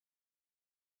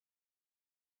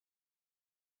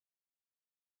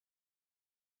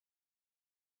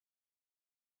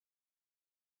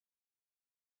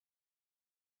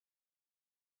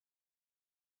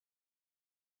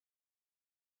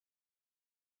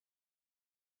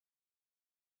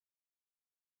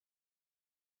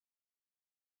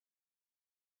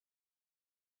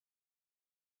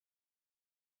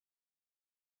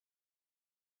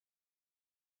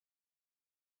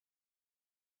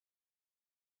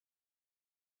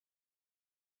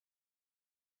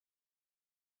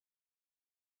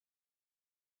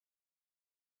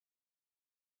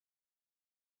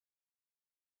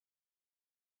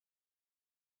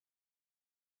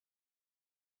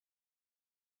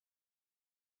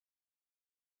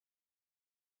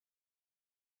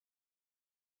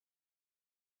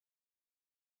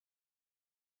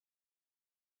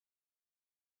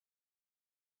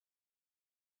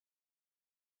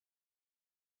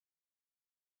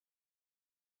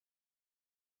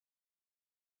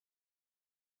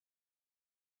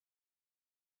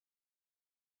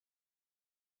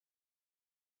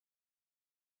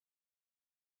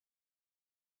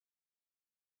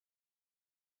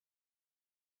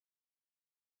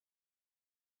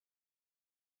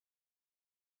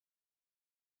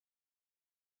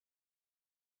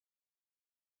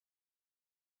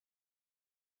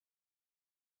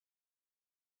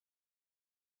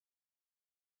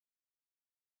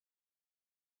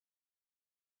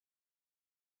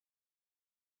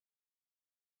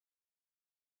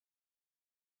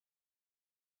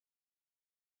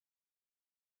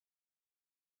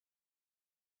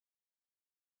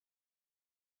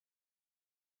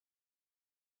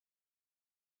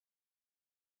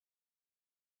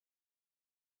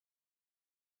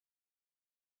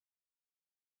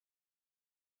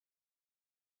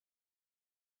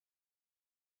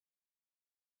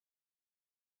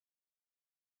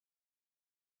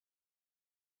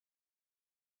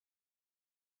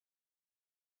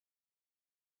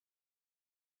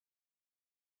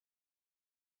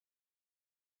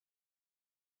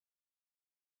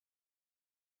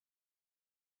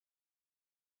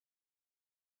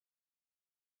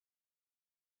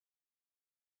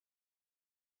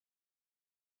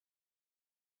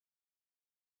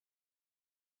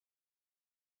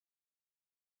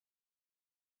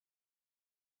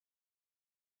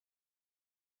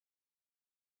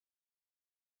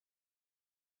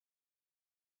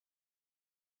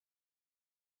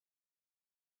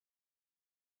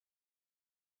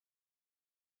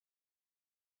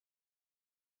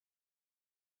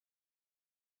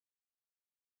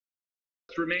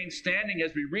Remain standing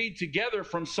as we read together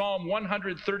from Psalm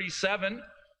 137.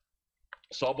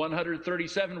 Psalm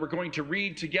 137, we're going to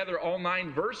read together all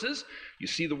 9 verses. You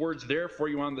see the words there for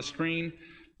you on the screen.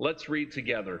 Let's read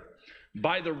together.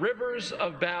 By the rivers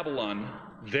of Babylon,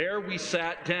 there we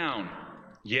sat down.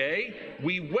 Yea,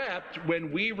 we wept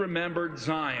when we remembered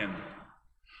Zion.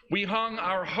 We hung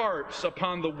our harps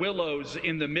upon the willows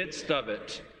in the midst of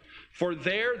it. For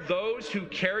there those who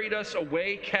carried us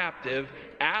away captive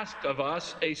asked of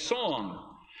us a song,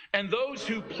 and those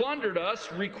who plundered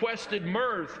us requested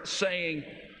mirth, saying,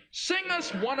 Sing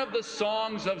us one of the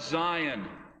songs of Zion.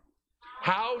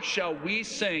 How shall we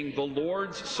sing the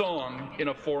Lord's song in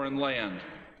a foreign land?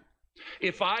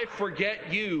 If I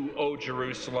forget you, O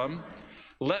Jerusalem,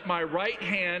 let my right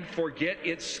hand forget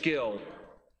its skill.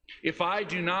 If I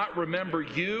do not remember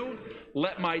you,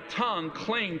 let my tongue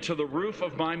cling to the roof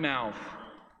of my mouth.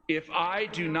 If I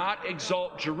do not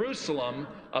exalt Jerusalem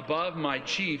above my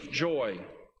chief joy.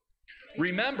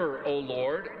 Remember, O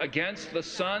Lord, against the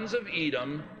sons of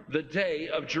Edom, the day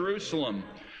of Jerusalem,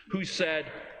 who said,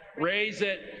 raise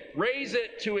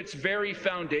it to its very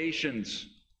foundations.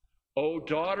 O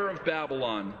daughter of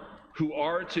Babylon, who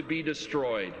are to be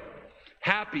destroyed.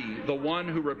 Happy the one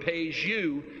who repays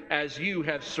you as you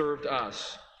have served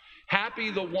us.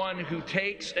 Happy the one who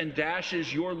takes and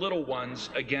dashes your little ones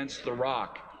against the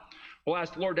rock. We'll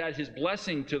ask the Lord to add his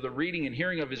blessing to the reading and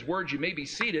hearing of his words. You may be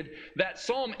seated. That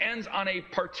psalm ends on a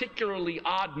particularly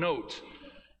odd note.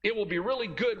 It will be really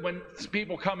good when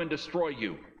people come and destroy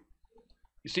you.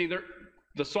 You see,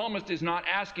 the psalmist is not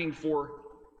asking for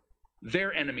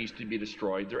their enemies to be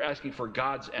destroyed. They're asking for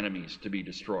God's enemies to be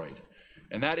destroyed.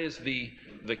 And that is the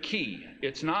key.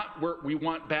 It's not where we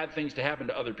want bad things to happen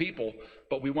to other people,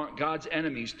 but we want God's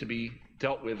enemies to be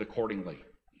dealt with accordingly.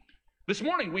 This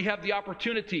morning, we have the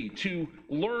opportunity to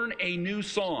learn a new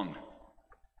song.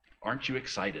 Aren't you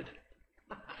excited?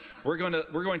 We're going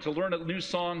to learn a new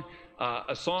song,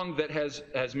 a song that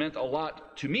has meant a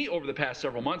lot to me over the past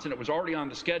several months, and it was already on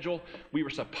the schedule. We were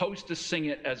supposed to sing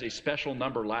it as a special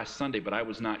number last Sunday, but I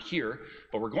was not here.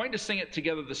 But we're going to sing it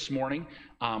together this morning.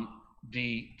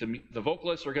 The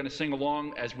vocalists are going to sing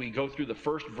along as we go through the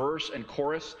first verse and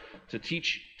chorus to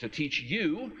teach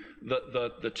you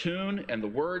the tune and the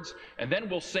words, and then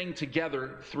we'll sing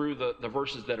together through the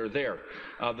verses that are there.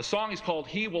 The song is called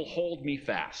He Will Hold Me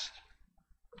Fast.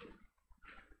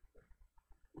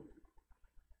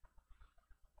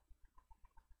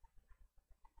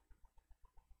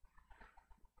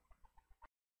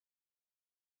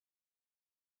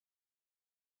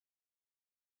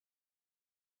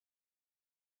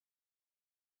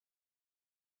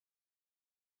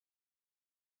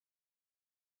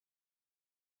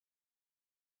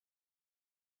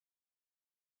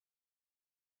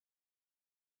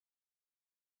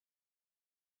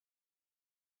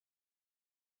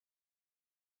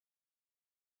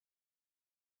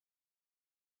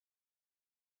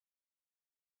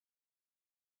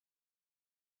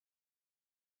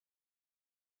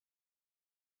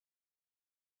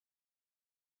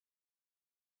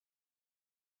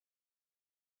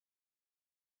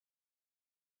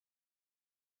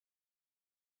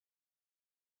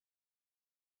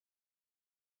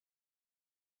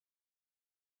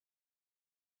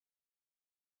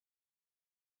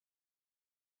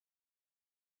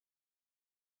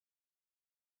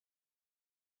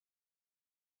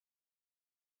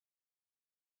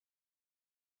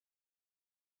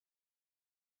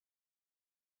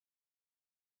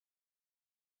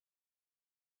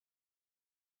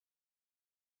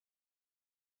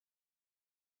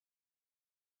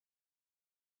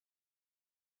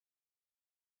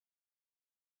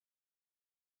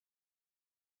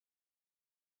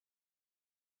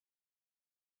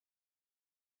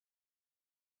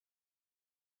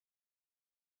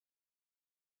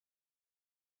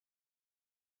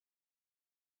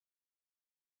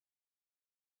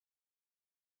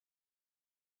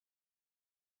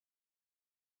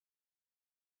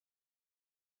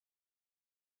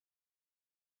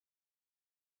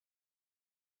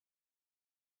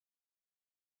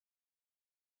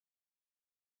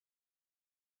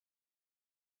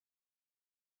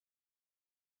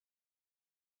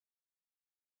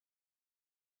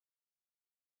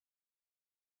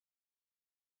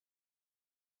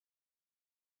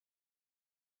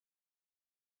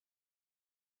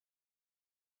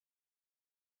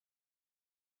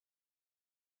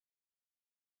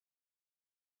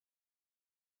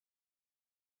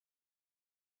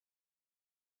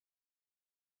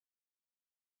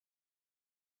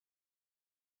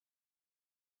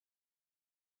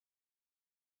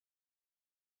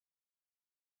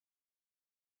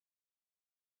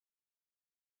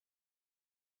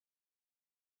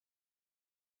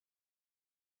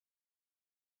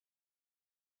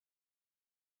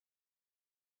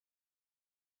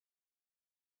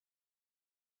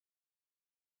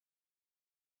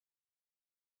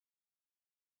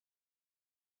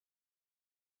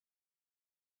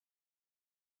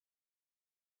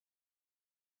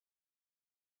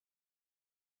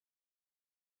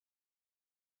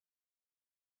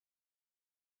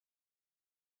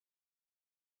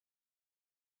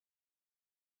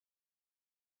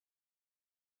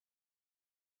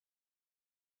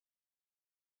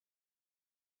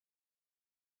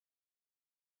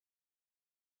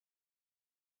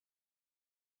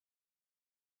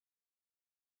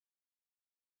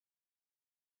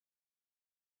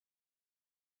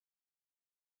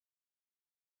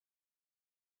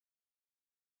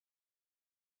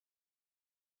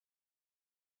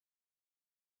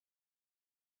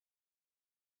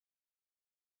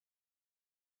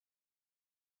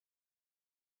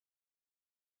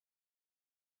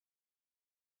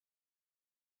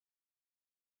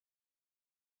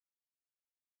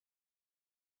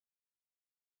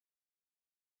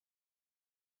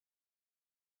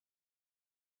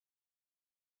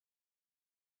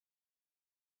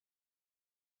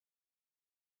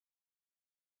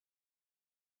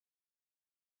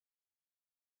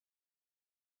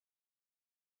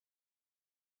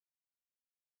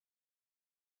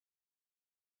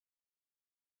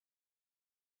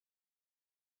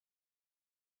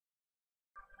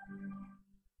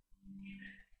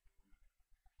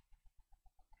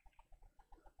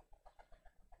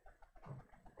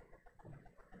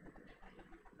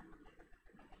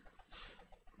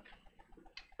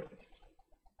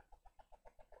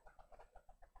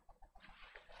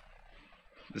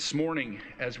 This morning,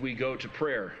 as we go to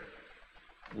prayer,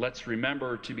 let's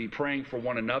remember to be praying for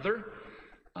one another.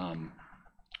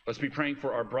 Let's be praying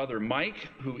for our brother Mike,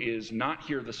 who is not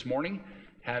here this morning,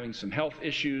 having some health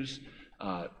issues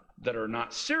that are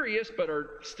not serious, but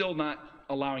are still not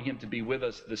allowing him to be with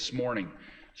us this morning.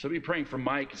 So be praying for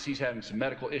Mike as he's having some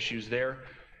medical issues there.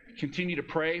 Continue to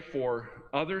pray for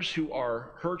others who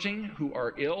are hurting, who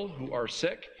are ill, who are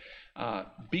sick.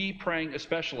 Be praying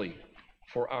especially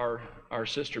for our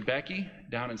sister Becky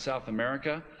down in South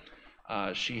America.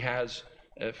 She has,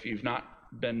 if you've not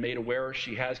been made aware,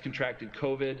 she has contracted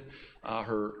COVID.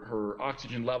 Her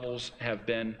oxygen levels have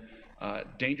been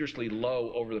dangerously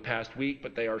low over the past week,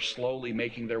 but they are slowly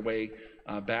making their way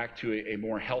back to a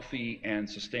more healthy and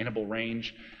sustainable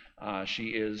range. She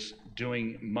is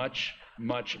doing much,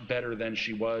 much better than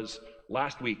she was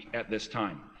last week at this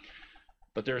time.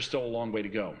 But there is still a long way to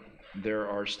go. There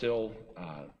are still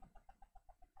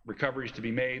recoveries to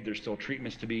be made. There's still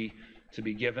treatments to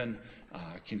be given.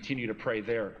 Continue to pray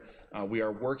there. We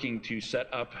are working to set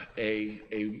up a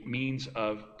means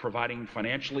of providing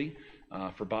financially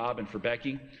for Bob and for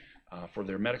Becky for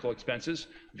their medical expenses.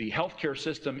 The healthcare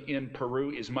system in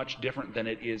Peru is much different than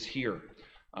it is here.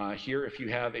 Here, if you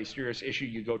have a serious issue,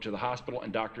 you go to the hospital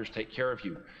and doctors take care of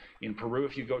you. In Peru,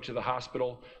 if you go to the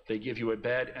hospital, they give you a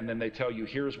bed and then they tell you,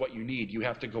 here's what you need. You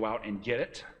have to go out and get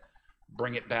it,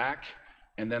 bring it back,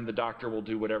 and then the doctor will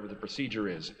do whatever the procedure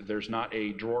is. There's not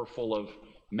a drawer full of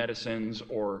medicines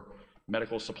or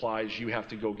medical supplies. You have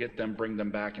to go get them, bring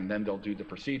them back, and then they'll do the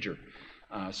procedure.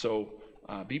 So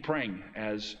be praying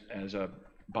as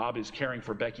Bob is caring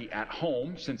for Becky at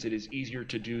home, since it is easier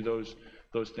to do those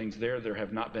things there. There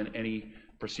have not been any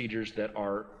procedures that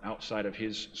are outside of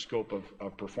his scope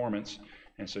of performance,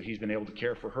 and so he's been able to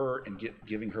care for her and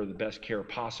giving her the best care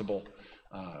possible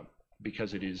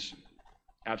because it is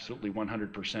absolutely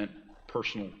 100%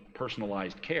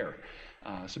 personalized care.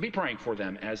 So be praying for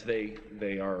them as they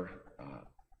are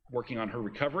working on her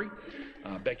recovery.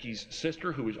 Becky's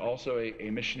sister, who is also a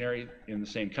missionary in the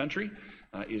same country,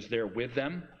 is there with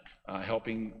them,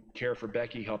 helping care for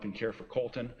Becky, helping care for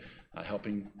Colton,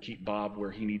 helping keep Bob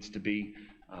where he needs to be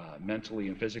mentally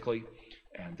and physically,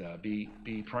 and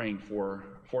be praying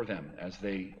for them as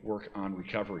they work on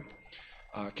recovery.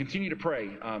 Continue to pray.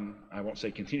 I won't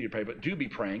say continue to pray, but do be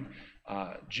praying.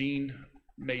 Jean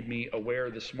made me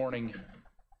aware this morning.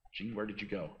 Jean, where did you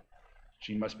go?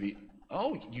 Jean must be.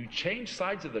 Oh, you changed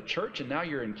sides of the church and now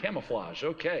you're in camouflage.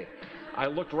 Okay. I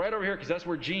looked right over here because that's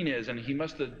where Jean is, and he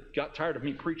must have got tired of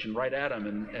me preaching right at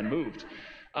him and moved.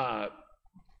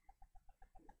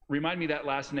 Remind me that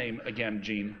last name again,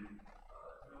 Jean.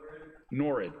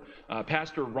 Norrid.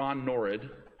 Pastor Ron Norrid,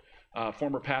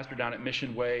 former pastor down at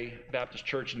Mission Way Baptist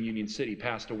Church in Union City,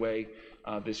 passed away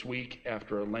this week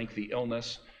after a lengthy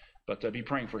illness, but be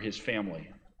praying for his family.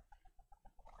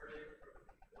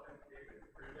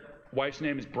 Wife's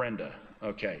name is Brenda.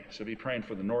 Okay, so be praying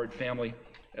for the Norrid family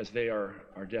as they are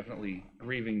definitely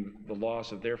grieving the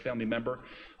loss of their family member.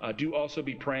 Do also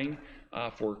be praying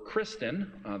for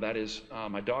Kristen, that is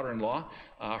my daughter-in-law.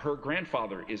 Her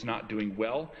grandfather is not doing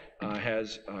well,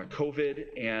 has COVID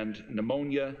and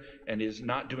pneumonia, and is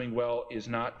not doing well, is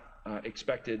not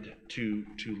expected to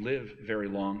live very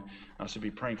long. So be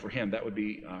praying for him. That would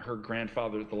be her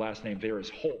grandfather. The last name there is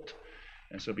Holt.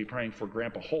 And so be praying for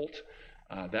Grandpa Holt.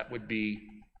 That would be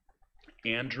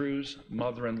Andrew's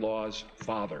mother-in-law's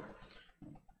father.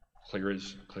 Clear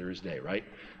as day, right?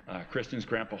 Kristen's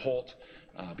Grandpa Holt.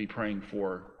 Be praying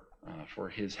for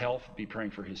his health. Be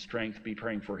praying for his strength. Be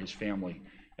praying for his family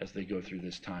as they go through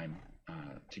this time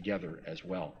together as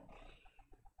well.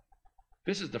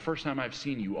 This is the first time I've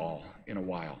seen you all in a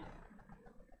while.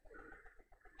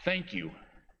 Thank you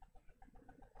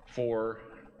for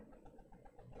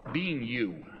being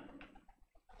you.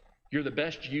 You're the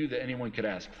best you that anyone could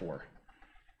ask for.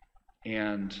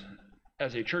 And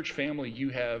as a church family, you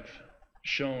have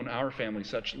shown our family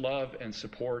such love and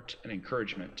support and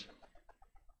encouragement.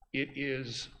 It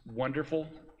is wonderful.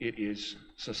 It is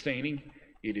sustaining.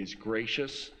 It is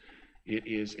gracious. It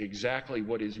is exactly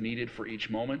what is needed for each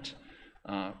moment.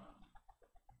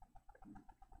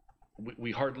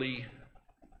 We hardly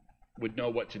would know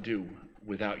what to do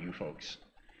without you folks.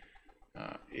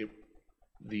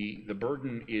 The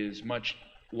burden is much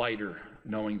lighter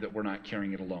knowing that we're not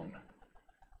carrying it alone.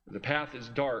 The path is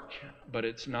dark, but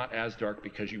it's not as dark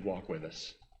because you walk with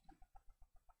us.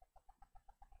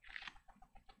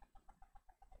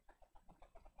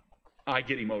 I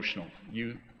get emotional.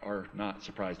 You are not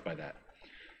surprised by that.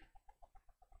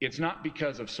 It's not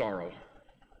because of sorrow.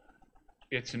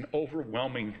 It's an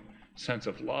overwhelming sense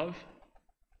of love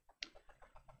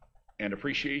and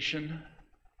appreciation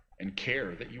and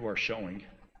care that you are showing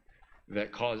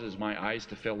that causes my eyes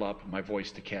to fill up, my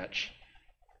voice to catch,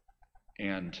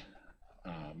 and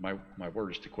my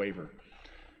words to quaver.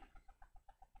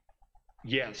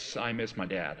 Yes, I miss my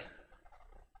dad,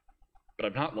 but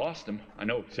I've not lost him. I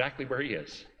know exactly where he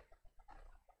is.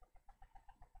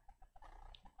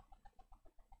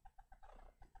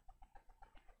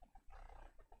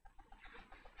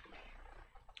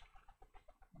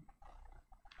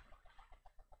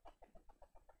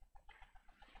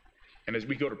 And as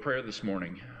we go to prayer this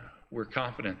morning, we're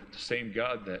confident that the same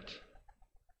God that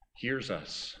hears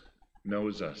us,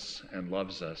 knows us, and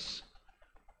loves us,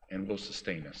 and will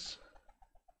sustain us.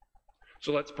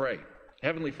 So let's pray.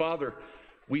 Heavenly Father,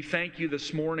 we thank you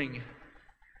this morning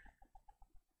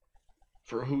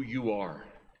for who you are.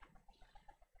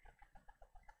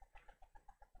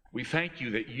 We thank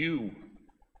you that you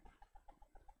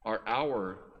are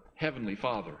our Heavenly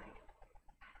Father,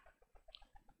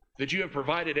 that you have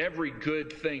provided every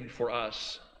good thing for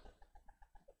us,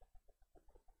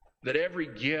 that every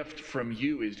gift from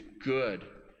you is good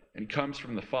and comes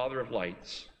from the Father of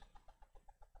lights.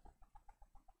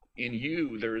 In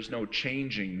you there is no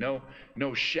changing,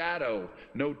 no shadow,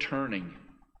 no turning.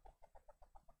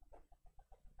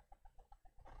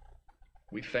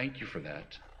 We thank you for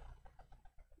that.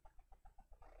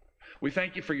 We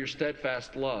thank you for your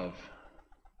steadfast love,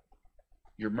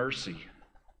 your mercy,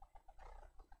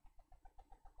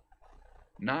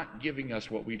 not giving us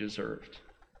what we deserved.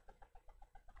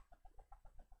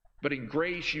 But in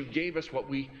grace, you gave us what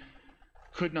we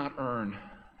could not earn.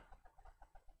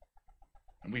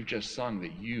 And we've just sung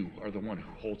that you are the one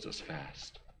who holds us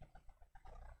fast.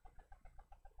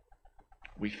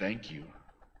 We thank you.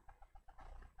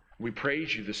 We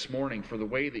praise you this morning for the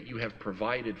way that you have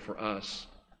provided for us,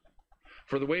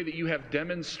 for the way that you have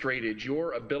demonstrated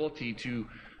your ability to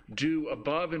do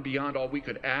above and beyond all we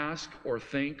could ask or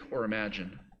think or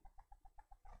imagine.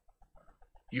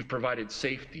 You've provided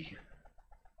safety.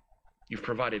 You've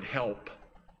provided help.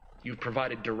 You've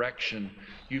provided direction.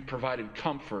 You've provided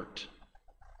comfort.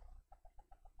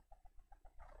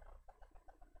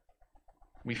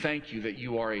 We thank you that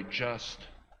you are a just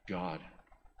God,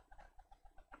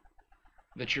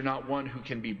 that you're not one who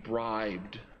can be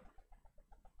bribed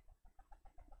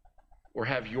or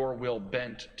have your will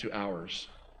bent to ours,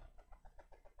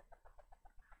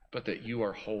 but that you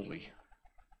are holy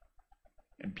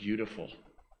and beautiful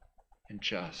and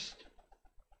just.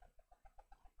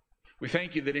 We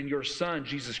thank you that in your Son,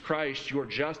 Jesus Christ, your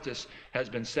justice has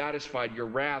been satisfied, your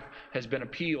wrath has been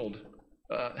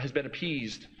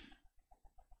appeased,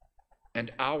 and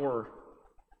our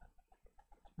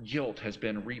guilt has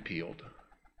been repealed.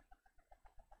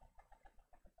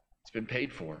 It's been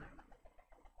paid for.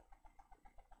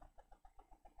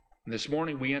 And this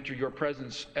morning we enter your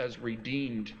presence as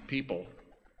redeemed people,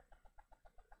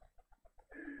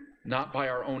 not by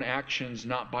our own actions,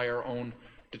 not by our own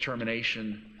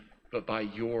determination, but by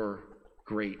your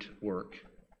great work.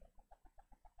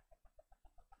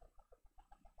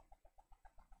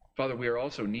 Father, we are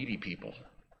also needy people.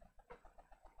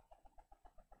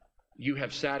 You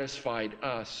have satisfied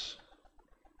us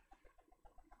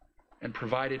and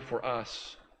provided for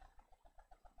us,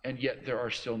 and yet there are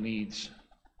still needs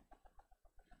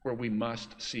where we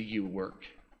must see you work.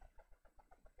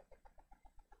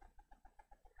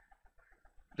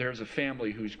 There's a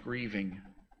family who's grieving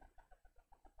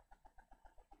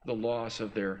the loss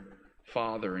of their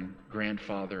father and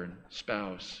grandfather and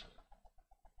spouse.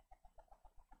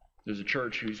 There's a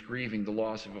church who's grieving the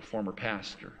loss of a former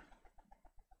pastor.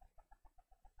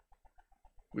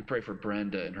 We pray for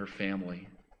Brenda and her family,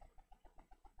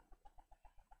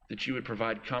 that you would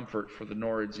provide comfort for the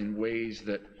Nords in ways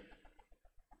that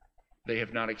they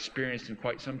have not experienced in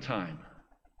quite some time,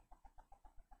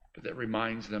 but that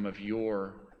reminds them of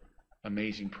your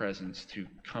amazing presence to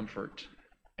comfort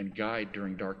and guide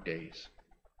during dark days.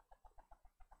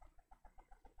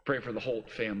 Pray for the Holt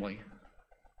family,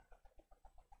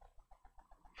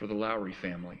 for the Lowry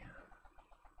family,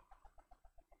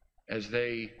 as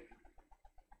they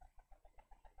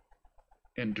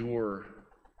endure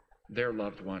their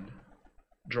loved one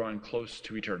drawing close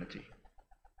to eternity,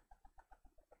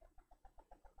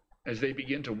 as they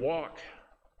begin to walk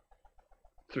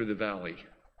through the valley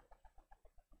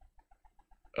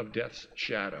of death's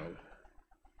shadow.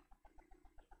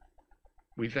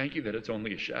 We thank you that it's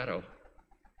only a shadow.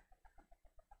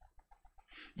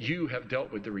 You have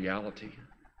dealt with the reality.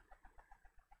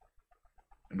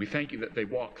 And we thank you that they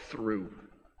walk through.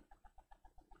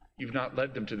 You've not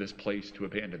led them to this place to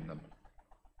abandon them.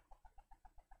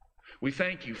 We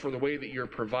thank you for the way that you're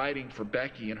providing for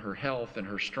Becky and her health and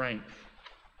her strength.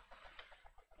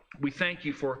 We thank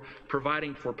you for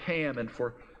providing for Pam and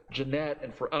for Jeanette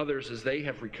and for others as they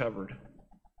have recovered.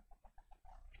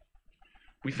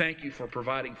 We thank you for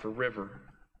providing for River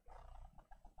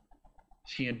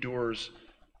as he endures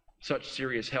such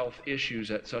serious health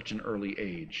issues at such an early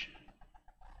age.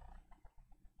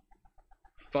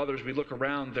 Father, as we look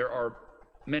around, there are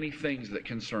many things that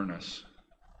concern us,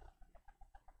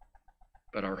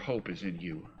 but our hope is in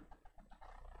you.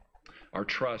 Our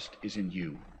trust is in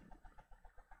you.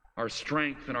 Our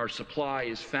strength and our supply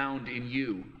is found in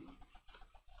you.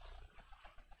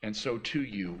 And so to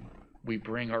you, we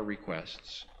bring our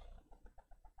requests.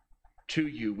 To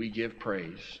you, we give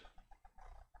praise.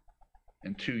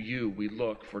 And to you, we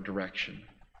look for direction.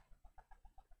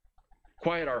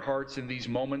 Quiet our hearts in these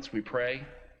moments, we pray,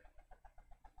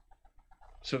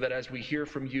 so that as we hear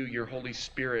from you, your Holy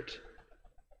Spirit,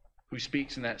 who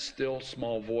speaks in that still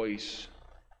small voice,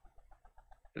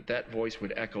 that voice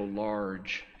would echo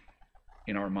large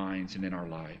in our minds and in our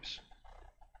lives.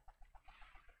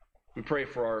 We pray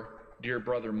for our dear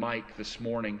brother Mike this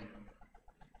morning,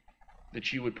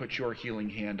 that you would put your healing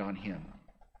hand on him,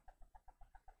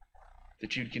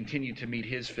 that you'd continue to meet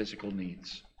his physical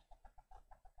needs,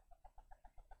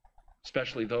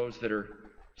 especially those that are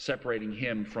separating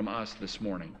him from us this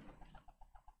morning.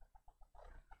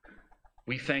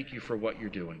 We thank you for what you're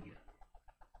doing.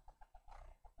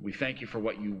 We thank you for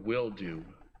what you will do.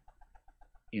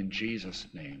 In Jesus'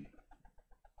 name,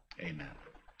 amen.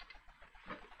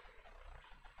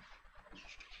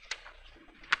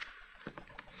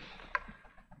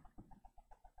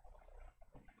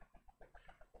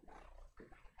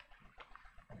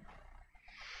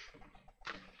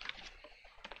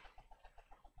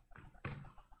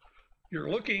 You're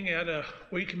looking at a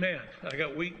weak man. I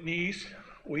got weak knees,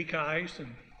 weak eyes,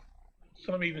 and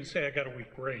some even say I got a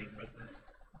weak brain. But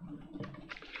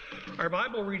our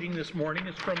Bible reading this morning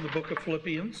is from the book of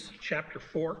Philippians, chapter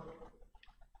 4.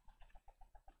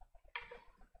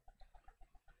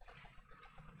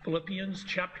 Philippians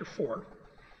chapter 4.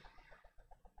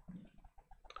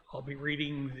 I'll be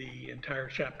reading the entire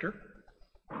chapter.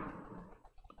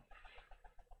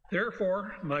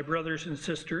 Therefore, my brothers and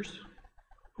sisters,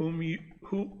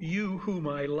 whom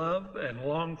I love and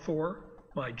long for,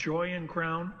 my joy and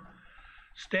crown,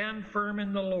 stand firm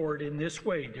in the Lord in this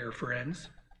way, dear friends.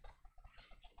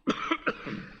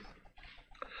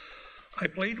 I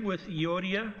plead with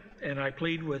Euodia and I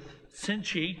plead with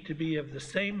Syntyche to be of the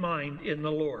same mind in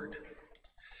the Lord.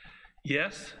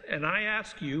 Yes, and I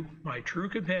ask you, my true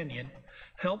companion,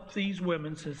 help these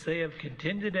women since they have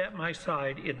contended at my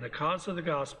side in the cause of the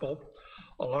gospel,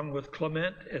 along with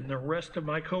Clement and the rest of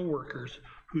my co-workers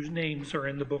whose names are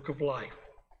in the book of life.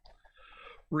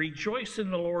 Rejoice in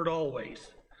the Lord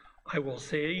always. I will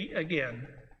say again,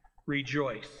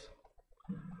 rejoice.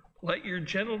 Let your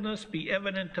gentleness be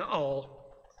evident to all.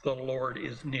 The Lord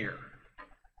is near.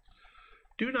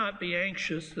 Do not be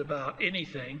anxious about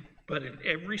anything, but in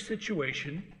every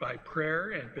situation, by prayer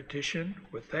and petition,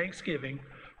 with thanksgiving,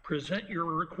 present your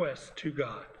requests to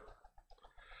God.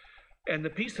 And the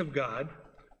peace of God,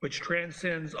 which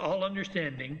transcends all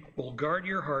understanding, will guard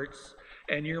your hearts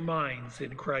and your minds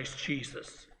in Christ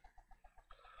Jesus.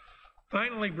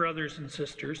 Finally, brothers and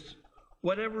sisters,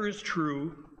 whatever is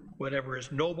true, whatever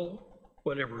is noble,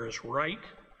 whatever is right,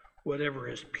 whatever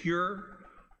is pure,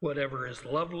 whatever is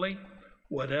lovely,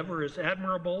 whatever is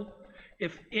admirable,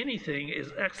 if anything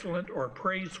is excellent or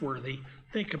praiseworthy,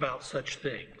 think about such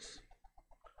things.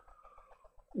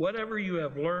 Whatever you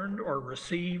have learned or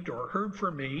received or heard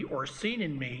from me or seen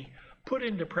in me, put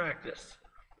into practice,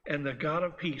 and the God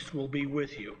of peace will be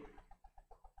with you.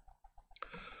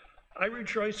 I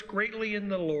rejoice greatly in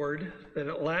the Lord that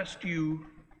at last you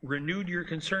renewed your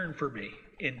concern for me.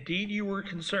 Indeed, you were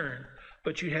concerned,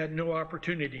 but you had no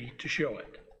opportunity to show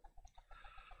it.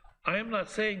 I am not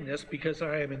saying this because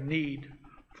I am in need,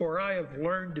 for I have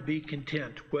learned to be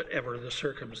content whatever the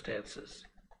circumstances.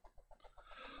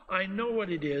 I know what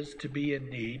it is to be in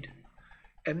need,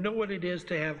 and know what it is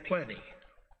to have plenty.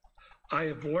 I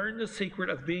have learned the secret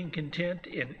of being content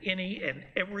in any and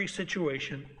every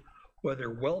situation, whether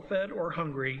well-fed or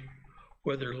hungry,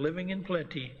 whether living in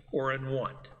plenty or in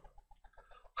want.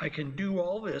 I can do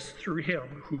all this through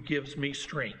him who gives me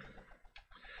strength.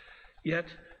 Yet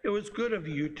it was good of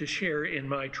you to share in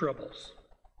my troubles.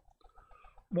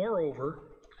 Moreover,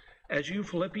 as you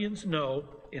Philippians know,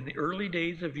 in the early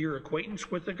days of your acquaintance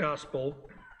with the gospel,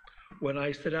 when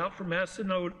I set out from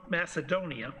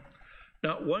Macedonia,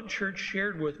 Not one church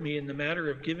shared with me in the matter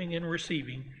of giving and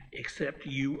receiving, except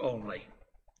you only.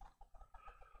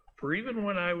 For even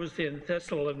when I was in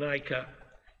Thessalonica,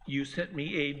 you sent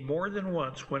me aid more than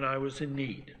once when I was in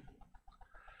need.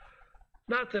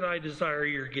 Not that I desire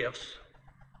your gifts.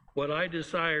 What I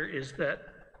desire is that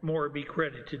more be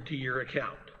credited to your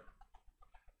account.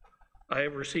 I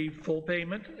have received full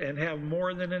payment and have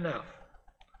more than enough.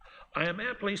 I am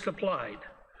amply supplied,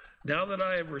 now that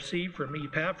I have received from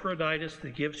Epaphroditus the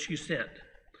gifts you sent.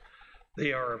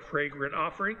 They are a fragrant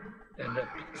offering and an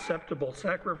acceptable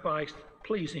sacrifice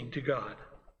pleasing to God.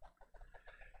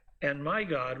 And my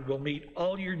God will meet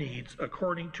all your needs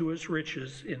according to his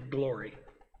riches in glory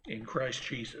in Christ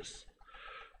Jesus.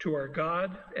 To our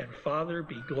God and Father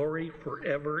be glory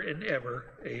forever and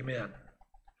ever. Amen.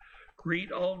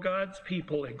 Greet all God's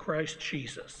people in Christ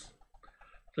Jesus.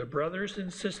 The brothers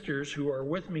and sisters who are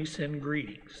with me send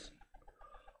greetings.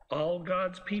 All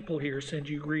God's people here send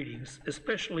you greetings,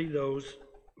 especially those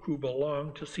who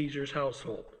belong to Caesar's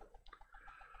household.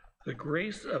 The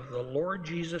grace of the Lord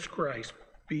Jesus Christ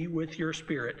be with your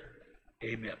spirit.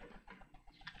 Amen.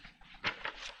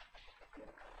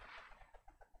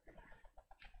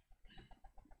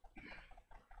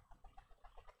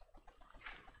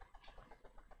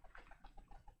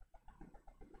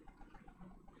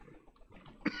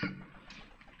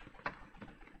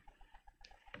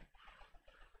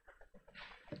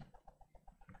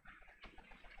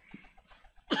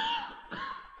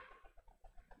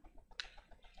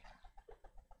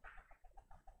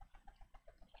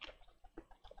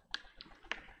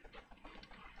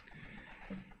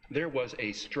 There was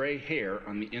a stray hair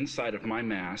on the inside of my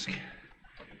mask,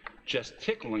 just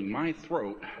tickling my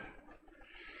throat.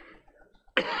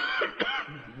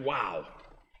 Wow.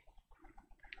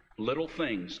 Little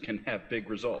things can have big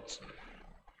results.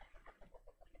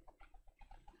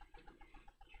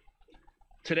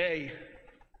 Today,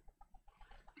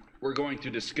 we're going to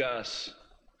discuss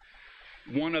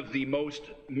one of the most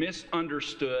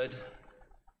misunderstood,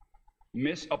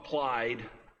 misapplied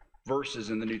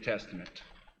verses in the New Testament.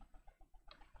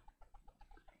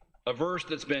 A verse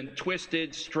that's been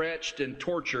twisted, stretched, and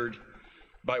tortured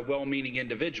by well-meaning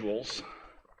individuals,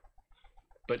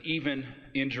 but even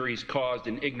injuries caused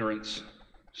in ignorance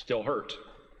still hurt.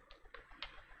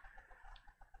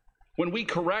 When we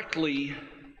correctly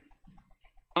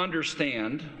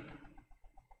understand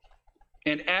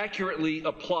and accurately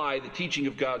apply the teaching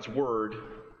of God's Word,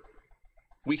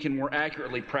 we can more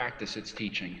accurately practice its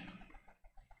teaching.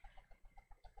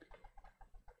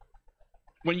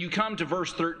 When you come to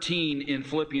verse 13 in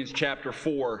Philippians chapter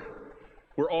 4,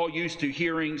 we're all used to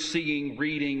hearing, seeing,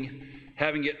 reading,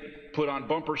 having it put on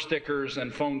bumper stickers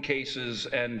and phone cases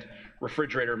and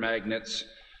refrigerator magnets.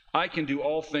 I can do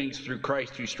all things through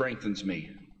Christ who strengthens me.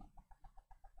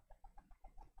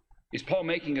 Is Paul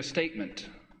making a statement?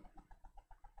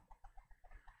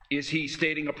 Is he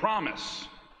stating a promise?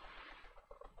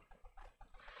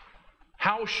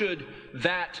 How should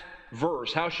that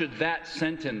verse, how should that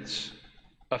sentence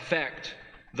affect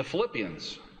the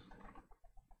Philippians?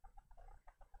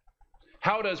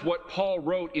 How does what Paul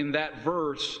wrote in that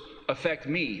verse affect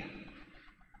me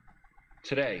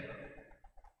today?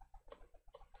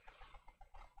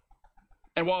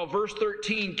 And while verse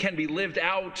 13 can be lived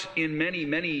out in many,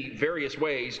 many various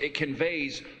ways, it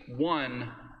conveys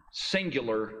one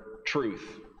singular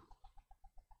truth.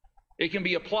 It can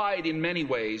be applied in many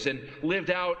ways and lived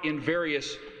out in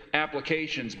various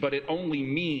applications, but it only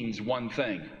means one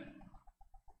thing.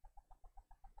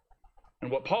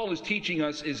 And what Paul is teaching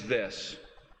us is this: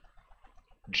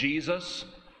 Jesus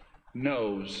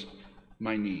knows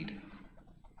my need.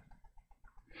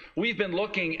 We've been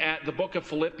looking at the book of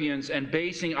Philippians and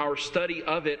basing our study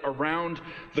of it around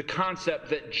the concept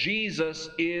that Jesus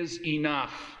is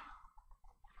enough,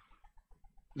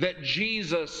 that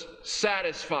Jesus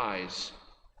satisfies.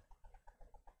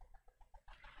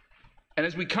 And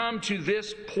as we come to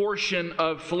this portion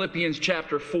of Philippians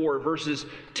chapter 4, verses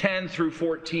 10 through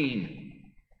 14,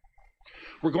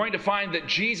 we're going to find that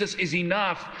Jesus is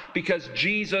enough because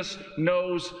Jesus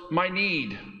knows my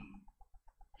need.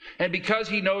 And because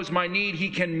he knows my need, he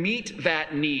can meet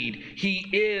that need. He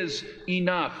is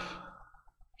enough.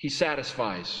 He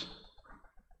satisfies.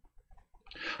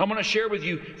 I'm going to share with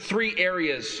you 3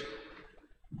 areas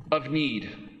of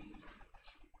need.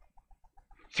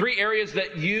 3 areas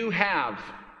that you have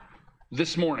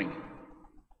this morning.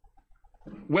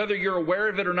 Whether you're aware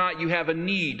of it or not, you have a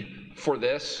need for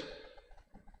this.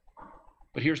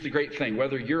 But here's the great thing: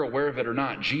 whether you're aware of it or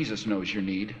not, Jesus knows your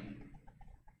need,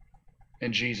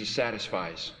 and Jesus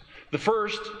satisfies. The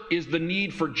first is the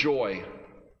need for joy.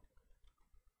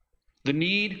 The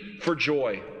need for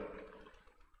joy.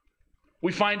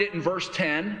 We find it in verse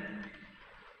 10,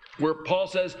 where Paul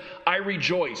says, I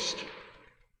rejoiced.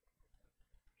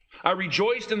 I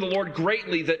rejoiced in the Lord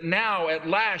greatly that now at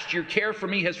last your care for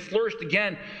me has flourished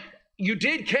again. You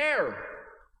did care,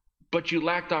 but you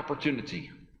lacked opportunity.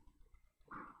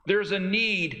 There's a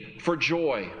need for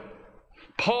joy.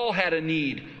 Paul had a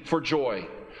need for joy.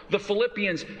 The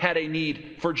Philippians had a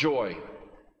need for joy.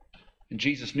 And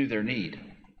Jesus knew their need.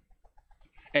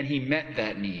 And he met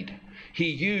that need. He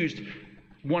used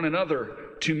one another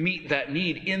to meet that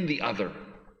need in the other.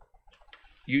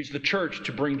 Used the church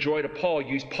to bring joy to Paul.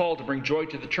 Used Paul to bring joy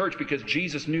to the church because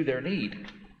Jesus knew their need.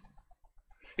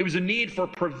 It was a need for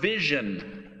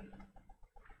provision.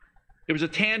 It was a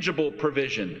tangible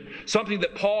provision. Something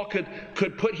that Paul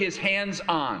could put his hands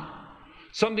on.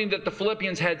 Something that the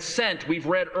Philippians had sent. We've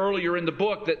read earlier in the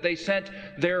book that they sent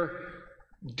their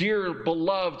dear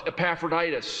beloved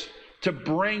Epaphroditus to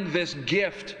bring this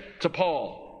gift to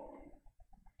Paul.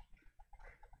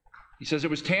 He says it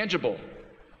was tangible.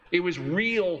 It was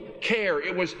real care.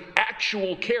 It was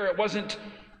actual care. It wasn't,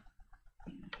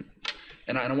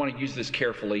 and I want to use this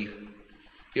carefully,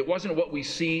 it wasn't what we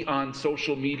see on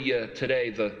social media today,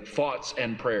 the thoughts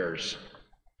and prayers,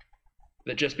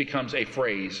 that just becomes a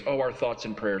phrase. Oh, our thoughts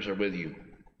and prayers are with you.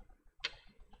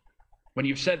 When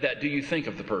you've said that, do you think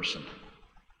of the person?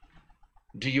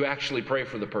 Do you actually pray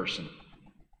for the person?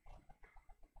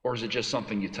 Or is it just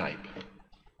something you type?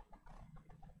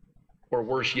 Or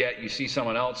worse yet, you see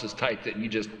someone else has typed it and you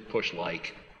just push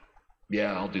like.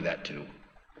 Yeah, I'll do that too.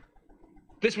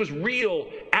 This was real,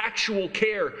 actual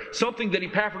care, something that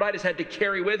Epaphroditus had to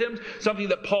carry with him, something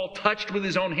that Paul touched with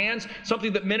his own hands,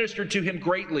 something that ministered to him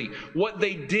greatly. What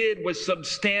they did was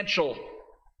substantial,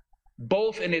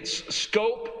 both in its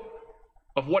scope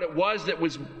of what it was that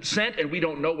was sent, and we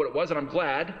don't know what it was, and I'm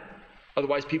glad.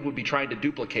 Otherwise, people would be trying to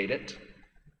duplicate it.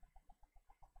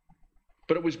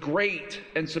 But it was great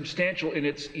and substantial in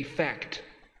its effect.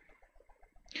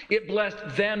 It blessed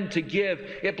them to give.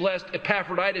 It blessed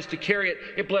Epaphroditus to carry it.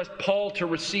 It blessed Paul to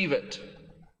receive it.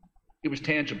 It was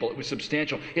tangible. It was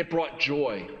substantial. It brought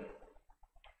joy.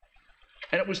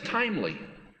 And it was timely.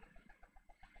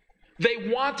 They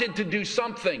wanted to do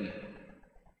something.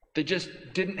 They just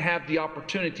didn't have the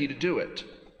opportunity to do it.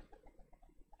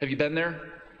 Have you been there?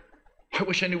 I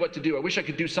wish I knew what to do. I wish I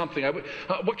could do something.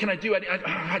 What can I do?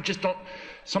 I just don't.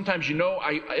 Sometimes,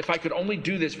 if I could only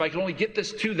do this, if I could only get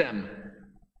this to them.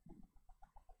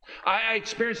 I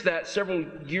experienced that several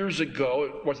years ago.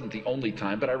 It wasn't the only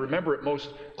time, but I remember it most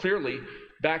clearly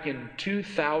back in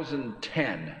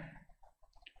 2010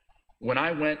 when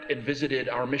I went and visited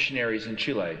our missionaries in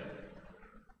Chile.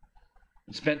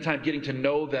 And spent time getting to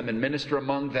know them and minister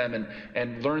among them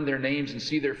and learn their names and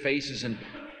see their faces and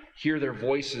hear their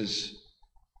voices,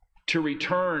 to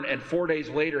return and 4 days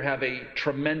later have a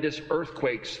tremendous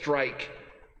earthquake strike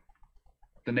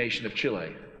the nation of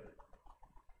Chile.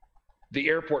 The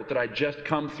airport that I'd just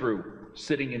come through,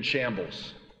 sitting in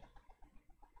shambles.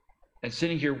 And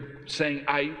sitting here saying,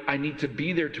 I need to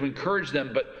be there to encourage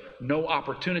them, but no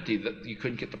opportunity. That you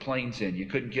couldn't get the planes in. You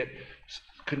couldn't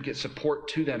get support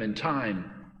to them in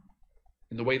time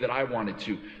in the way that I wanted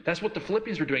to. That's what the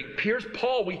Philippians were doing. Here's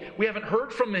Paul. We haven't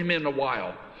heard from him in a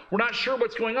while. We're not sure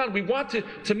what's going on. We want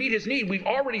to meet his need. We've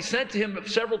already sent to him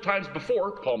several times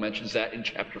before. Paul mentions that in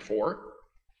chapter 4.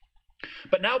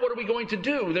 But now what are we going to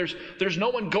do? There's no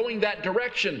one going that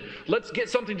direction. Let's get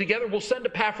something together. We'll send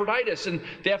Epaphroditus, and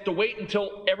they have to wait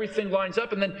until everything lines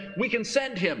up, and then we can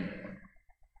send him.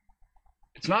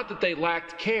 It's not that they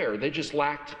lacked care. They just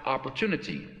lacked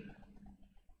opportunity.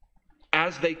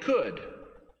 As they could.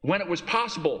 When it was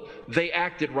possible, they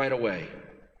acted right away.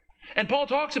 And Paul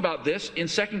talks about this in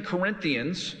 2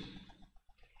 Corinthians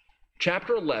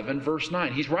chapter 11, verse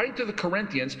 9. He's writing to the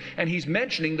Corinthians, and he's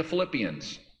mentioning the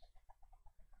Philippians.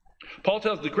 Paul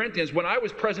tells the Corinthians, when I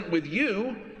was present with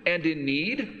you and in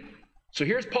need. So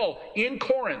here's Paul in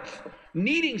Corinth,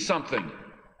 needing something.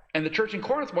 And the church in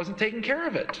Corinth wasn't taking care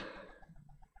of it.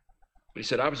 But he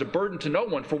said, I was a burden to no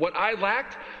one. For what I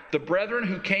lacked, the brethren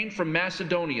who came from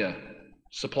Macedonia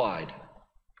supplied.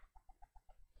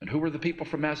 And who were the people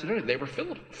from Macedonia? They were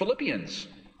Philippians.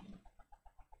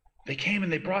 They came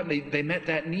and they brought, and they met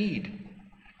that need.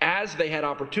 As they had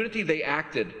opportunity, they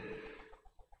acted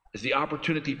as the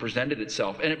opportunity presented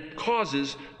itself. And it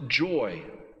causes joy.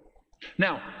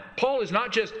 Now, Paul is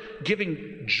not just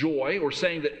giving joy or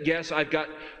saying that, yes, I've got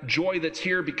joy that's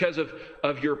here because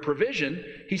of your provision.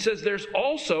 He says there's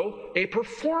also a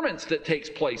performance that takes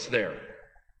place there.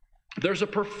 There's a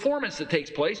performance that takes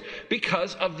place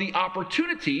because of the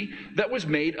opportunity that was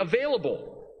made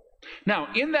available. Now,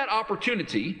 in that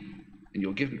opportunity, And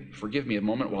you'll forgive me a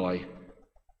moment while I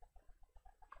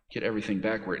get everything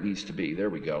back where it needs to be. There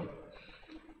we go.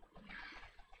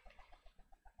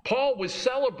 Paul was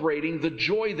celebrating the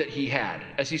joy that he had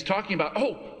as he's talking about,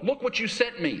 oh, look what you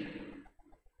sent me.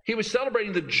 He was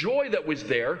celebrating the joy that was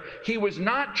there. He was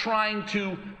not trying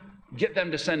to get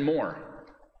them to send more.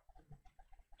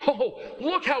 Oh,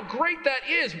 look how great that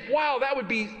is. Wow,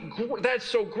 that's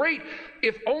so great.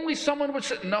 If only someone would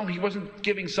say, no, he wasn't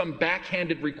giving some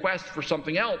backhanded request for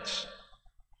something else.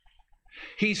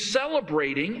 He's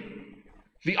celebrating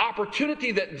the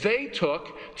opportunity that they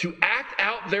took to act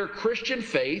out their Christian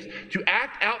faith, to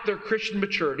act out their Christian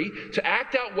maturity, to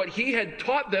act out what he had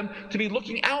taught them, to be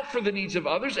looking out for the needs of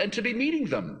others and to be meeting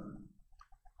them.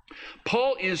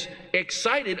 Paul is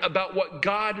excited about what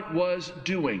God was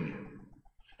doing.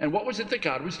 And what was it that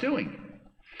God was doing?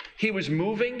 He was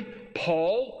moving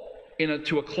Paul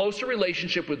to a closer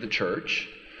relationship with the church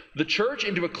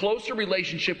into a closer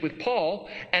relationship with Paul,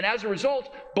 and as a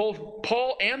result, both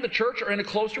Paul and the church are in a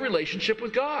closer relationship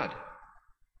with God.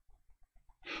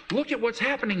 Look at what's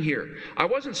happening here. I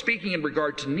wasn't speaking in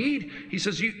regard to need. He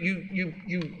says,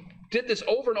 you did this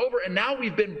over and over, and now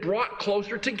we've been brought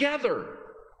closer together.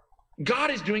 God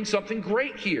is doing something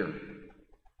great here.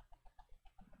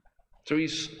 So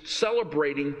he's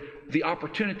celebrating the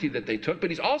opportunity that they took, but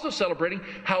he's also celebrating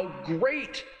how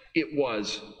great it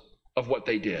was of what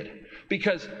they did,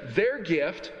 because their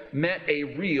gift met a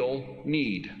real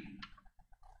need.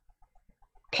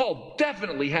 Paul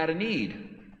definitely had a need.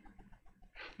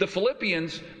 The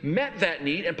Philippians met that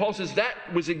need, and Paul says that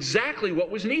was exactly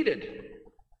what was needed.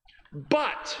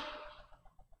 But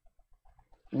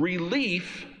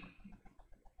relief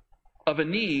of a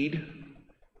need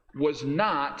was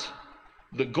not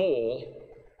the goal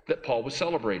that Paul was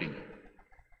celebrating.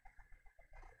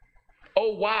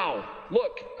 Oh, wow,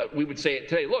 look, we would say it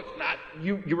today, look,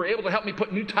 you were able to help me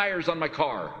put new tires on my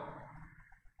car.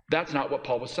 That's not what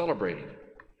Paul was celebrating.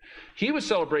 He was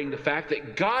celebrating the fact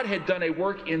that God had done a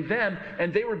work in them,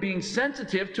 and they were being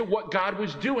sensitive to what God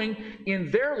was doing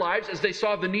in their lives as they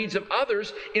saw the needs of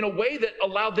others in a way that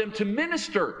allowed them to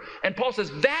minister. And Paul says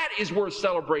that is worth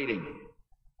celebrating.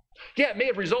 Yeah, it may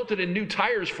have resulted in new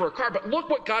tires for a car, but look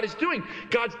what God is doing.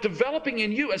 God's developing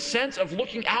in you a sense of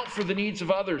looking out for the needs of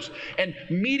others and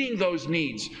meeting those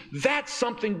needs. That's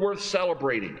something worth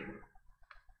celebrating.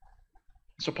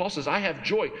 So Paul says, I have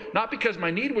joy, not because my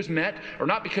need was met or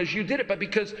not because you did it, but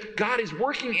because God is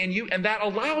working in you, and that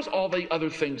allows all the other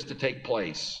things to take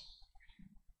place.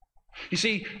 You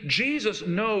see, Jesus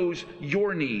knows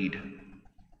your need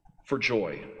for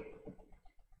joy.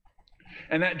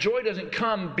 And that joy doesn't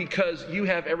come because you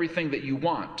have everything that you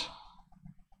want.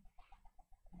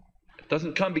 It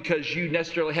doesn't come because you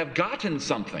necessarily have gotten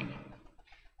something.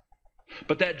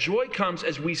 But that joy comes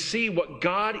as we see what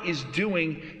God is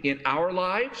doing in our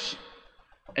lives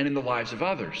and in the lives of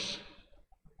others.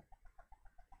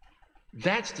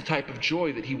 That's the type of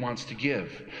joy that he wants to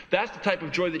give. That's the type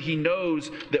of joy that he knows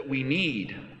that we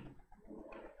need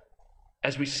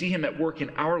as we see him at work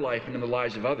in our life and in the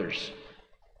lives of others.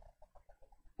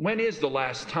 When is the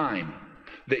last time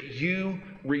that you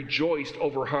rejoiced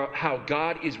over how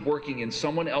God is working in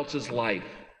someone else's life?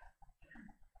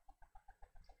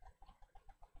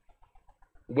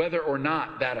 Whether or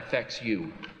not that affects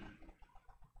you.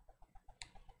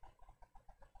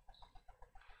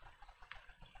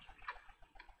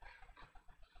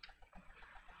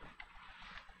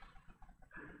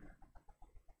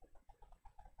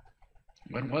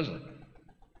 When was it?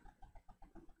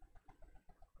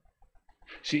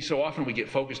 See, so often we get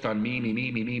focused on me,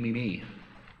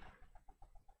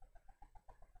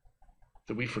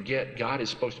 that we forget God is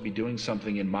supposed to be doing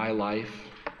something in my life,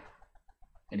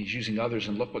 and he's using others,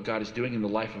 and look what God is doing in the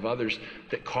life of others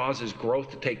that causes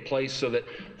growth to take place so that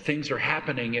things are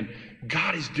happening, and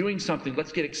God is doing something.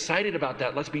 Let's get excited about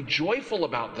that. Let's be joyful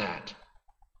about that.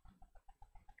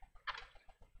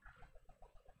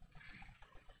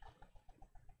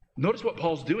 Notice what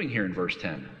Paul's doing here in verse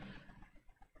 10.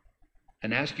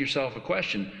 And ask yourself a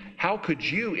question. How could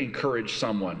you encourage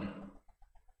someone?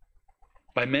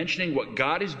 By mentioning what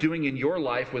God is doing in your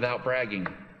life without bragging.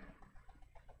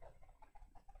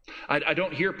 I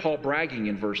don't hear Paul bragging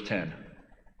in verse 10.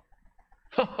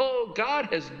 Oh, God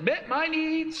has met my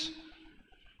needs,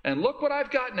 and look what I've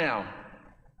got now.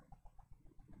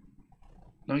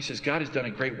 No, he says, God has done a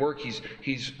great work.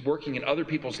 He's working in other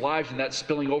people's lives, and that's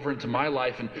spilling over into my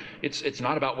life. And it's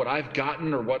not about what I've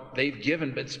gotten or what they've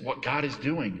given, but it's what God is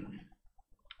doing.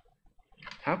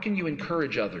 How can you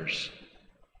encourage others?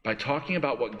 By talking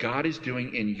about what God is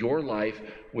doing in your life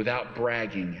without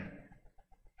bragging.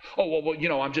 Oh,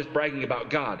 well, I'm just bragging about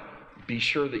God. Be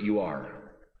sure that you are.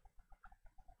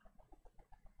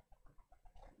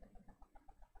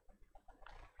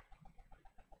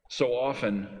 So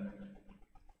often,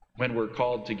 when we're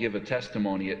called to give a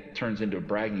testimony, it turns into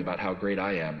bragging about how great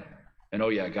I am. And oh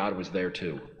yeah, God was there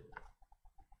too.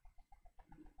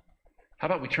 How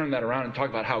about we turn that around and talk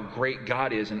about how great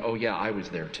God is, and oh yeah, I was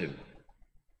there too.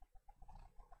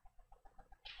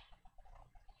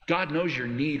 God knows your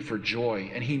need for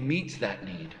joy, and he meets that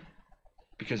need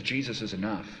because Jesus is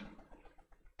enough.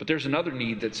 But there's another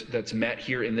need that's met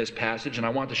here in this passage, and I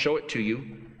want to show it to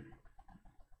you.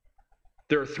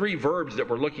 There are three verbs that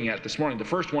we're looking at this morning. The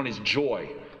first one is joy.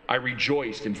 I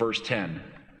rejoiced in verse 10.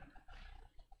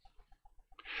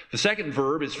 The second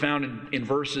verb is found in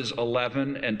verses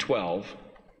 11 and 12.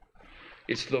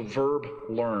 It's the verb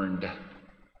learned.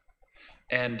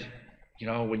 And,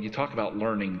 when you talk about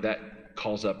learning, that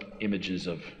calls up images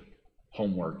of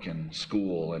homework and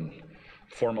school and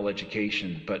formal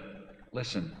education. But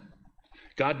listen,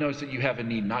 God knows that you have a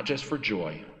need not just for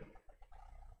joy,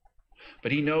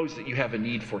 but he knows that you have a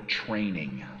need for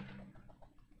training.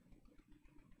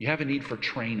 You have a need for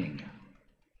training.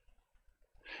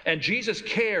 And Jesus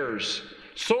cares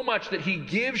so much that he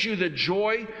gives you the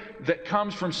joy that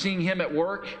comes from seeing him at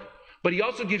work, but he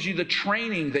also gives you the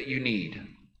training that you need.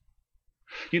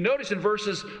 You notice in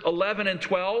verses 11 and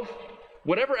 12,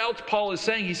 whatever else Paul is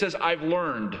saying, he says, I've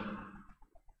learned.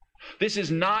 This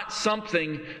is not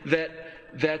something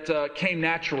that came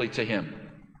naturally to him.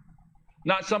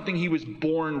 Not something he was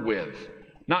born with.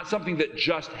 Not something that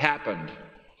just happened.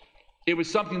 It was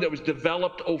something that was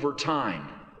developed over time.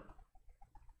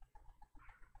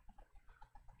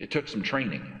 It took some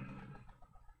training.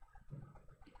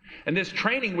 And this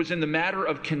training was in the matter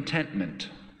of contentment.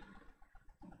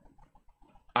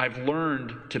 I've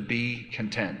learned to be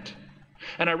content.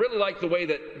 And I really like the way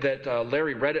that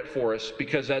Larry read it for us,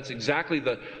 because that's exactly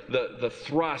the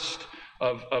thrust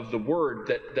of the word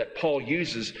that Paul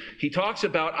uses. He talks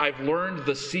about, I've learned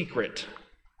the secret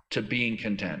to being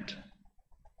content.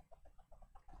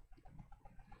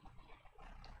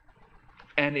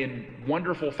 And in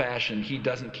wonderful fashion, he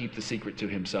doesn't keep the secret to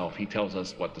himself. He tells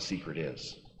us what the secret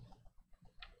is.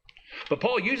 But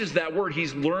Paul uses that word,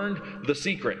 he's learned the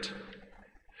secret.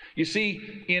 You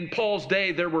see, in Paul's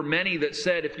day, there were many that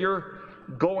said, if you're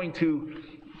going to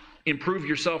improve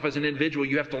yourself as an individual,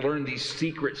 you have to learn these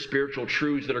secret spiritual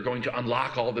truths that are going to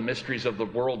unlock all the mysteries of the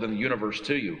world and the universe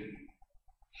to you.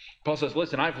 Paul says,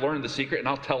 listen, I've learned the secret and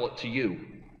I'll tell it to you.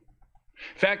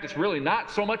 In fact, it's really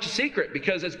not so much a secret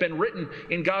because it's been written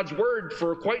in God's word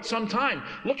for quite some time.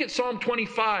 Look at Psalm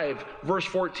 25, verse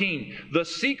 14. The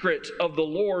secret of the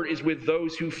Lord is with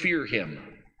those who fear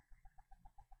him,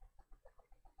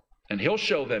 and he'll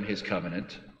show them his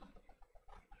covenant.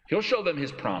 He'll show them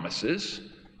his promises.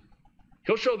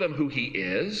 He'll show them who he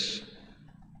is.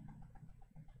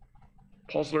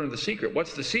 Paul's learned the secret.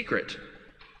 What's the secret?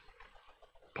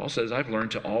 Paul says, I've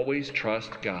learned to always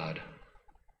trust God.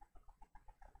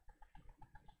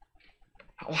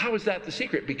 Well, how is that the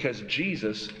secret? Because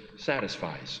Jesus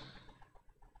satisfies.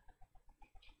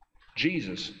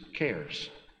 Jesus cares.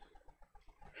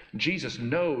 Jesus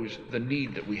knows the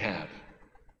need that we have.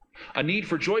 A need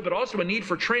for joy, but also a need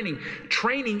for training.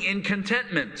 Training in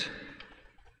contentment.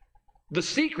 The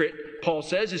secret, Paul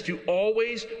says, is to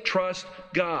always trust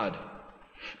God.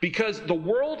 Because the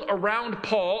world around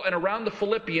Paul and around the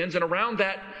Philippians and around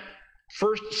that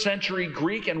first century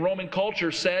Greek and Roman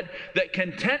culture said that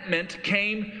contentment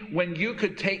came when you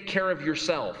could take care of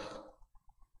yourself.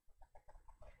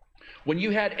 When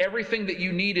you had everything that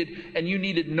you needed and you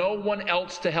needed no one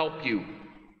else to help you.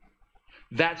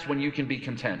 That's when you can be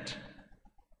content.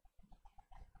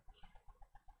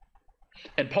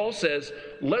 And Paul says,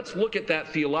 let's look at that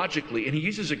theologically. And he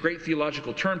uses a great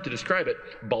theological term to describe it,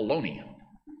 baloney.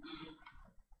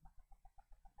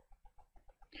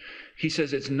 He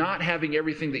says it's not having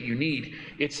everything that you need.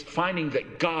 It's finding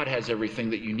that God has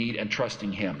everything that you need and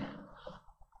trusting him.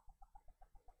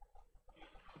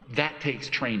 That takes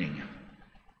training.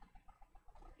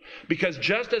 Because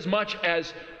just as much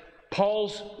as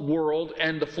Paul's world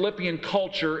and the Philippian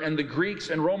culture and the Greeks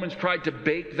and Romans tried to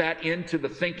bake that into the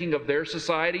thinking of their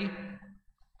society,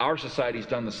 our society's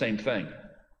done the same thing.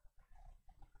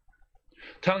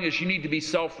 Telling us you need to be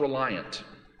self-reliant.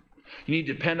 You need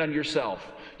to depend on yourself.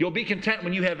 You'll be content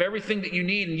when you have everything that you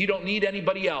need and you don't need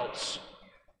anybody else.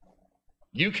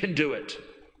 You can do it.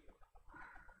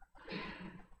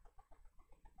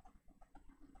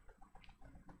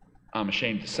 I'm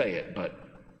ashamed to say it, but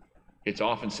it's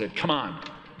often said, come on,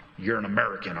 you're an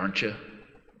American, aren't you?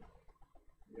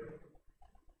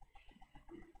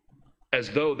 as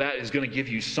though that is going to give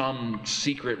you some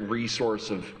secret resource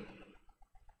of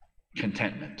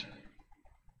contentment.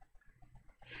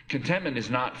 Contentment is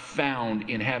not found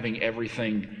in having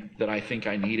everything that I think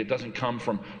I need. It doesn't come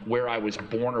from where I was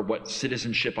born or what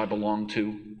citizenship I belong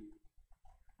to.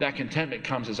 That contentment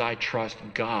comes as I trust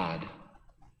God,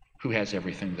 who has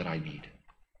everything that I need.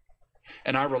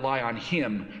 And I rely on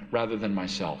Him rather than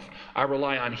myself. I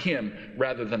rely on Him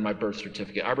rather than my birth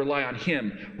certificate. I rely on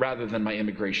Him rather than my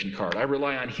immigration card. I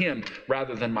rely on Him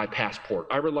rather than my passport.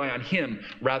 I rely on Him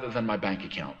rather than my bank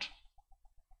account.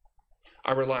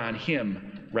 I rely on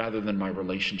Him rather than my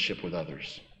relationship with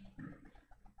others.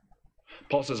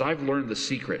 Paul says, I've learned the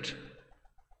secret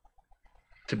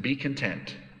to be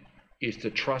content is to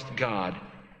trust God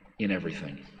in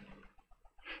everything.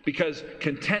 Because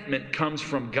contentment comes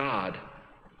from God,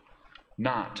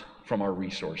 not from our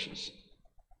resources.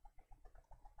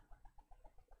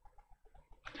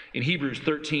 In Hebrews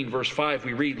 13, verse 5,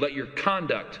 we read, let your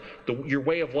conduct, your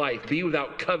way of life, be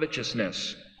without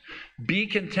covetousness. Be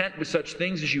content with such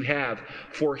things as you have,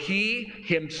 for He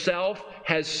Himself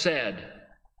has said,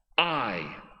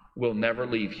 I will never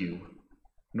leave you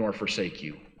nor forsake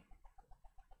you.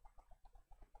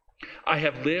 I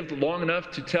have lived long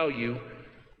enough to tell you,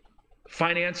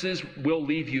 finances will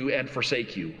leave you and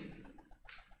forsake you.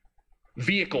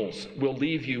 Vehicles will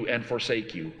leave you and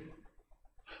forsake you.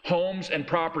 Homes and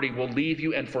property will leave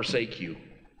you and forsake you.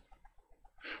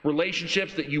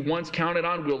 Relationships that you once counted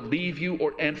on will leave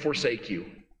you and forsake you.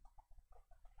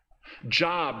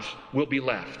 Jobs will be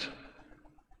left.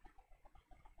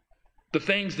 The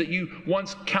things that you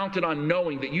once counted on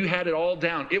knowing that you had it all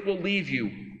down, it will leave you.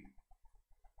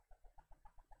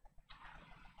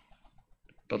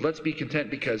 But let's be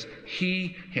content because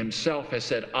He Himself has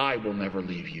said, I will never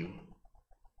leave you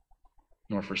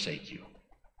nor forsake you.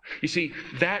 You see,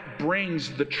 that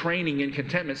brings the training in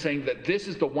contentment, saying that this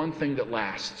is the one thing that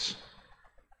lasts,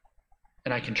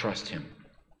 and I can trust Him.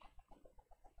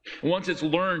 And once it's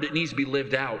learned, it needs to be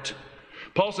lived out.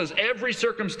 Paul says, every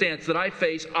circumstance that I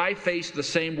face the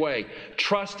same way,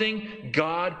 trusting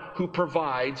God who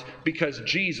provides because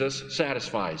Jesus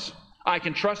satisfies. I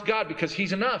can trust God because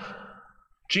He's enough.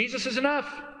 Jesus is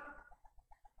enough.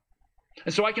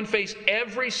 And so I can face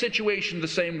every situation the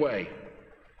same way.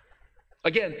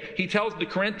 Again, he tells the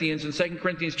Corinthians in 2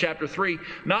 Corinthians chapter 3,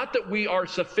 not that we are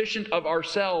sufficient of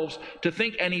ourselves to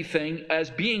think anything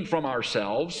as being from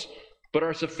ourselves, but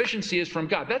our sufficiency is from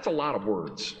God. That's a lot of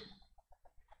words.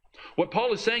 What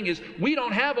Paul is saying is, we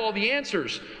don't have all the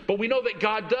answers, but we know that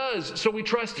God does, so we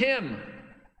trust Him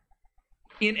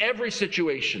in every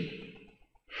situation,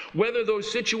 whether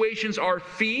those situations are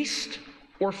feast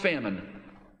or famine.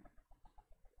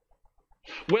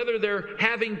 Whether they're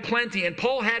having plenty, and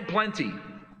Paul had plenty.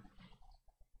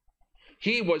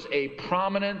 He was a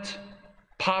prominent,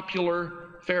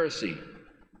 popular Pharisee.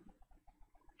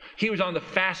 He was on the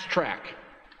fast track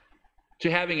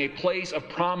to having a place of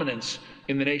prominence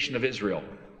in the nation of Israel.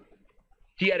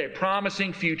 He had a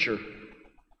promising future.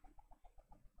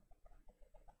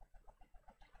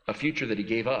 A future that he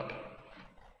gave up.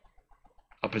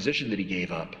 A position that he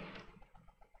gave up.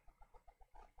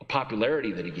 A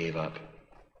popularity that he gave up.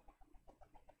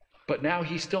 But now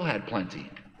he still had plenty.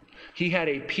 He had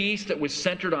a peace that was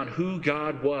centered on who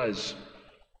God was,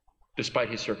 despite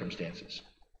his circumstances.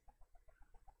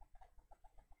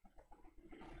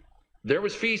 There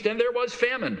was feast and there was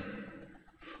famine.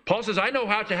 Paul says, I know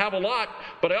how to have a lot,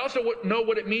 but I also know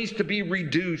what it means to be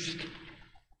reduced,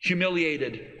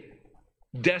 humiliated,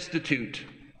 destitute.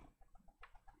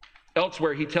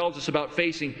 Elsewhere, he tells us about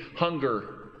facing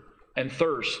hunger and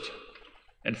thirst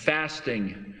and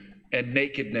fasting and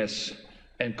nakedness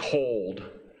and cold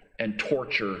and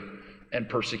torture and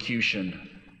persecution.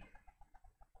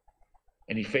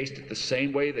 And he faced it the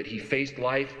same way that he faced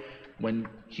life when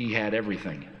he had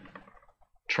everything.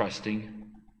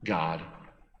 Trusting God.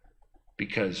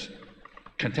 Because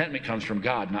contentment comes from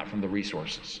God, not from the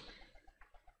resources.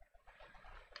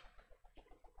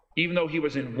 Even though he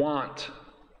was in want,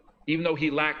 even though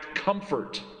he lacked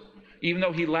comfort, even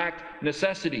though he lacked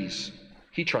necessities,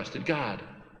 he trusted God.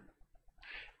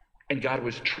 And God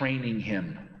was training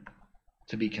him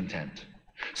to be content.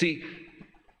 See,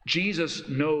 Jesus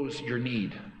knows your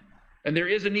need. And there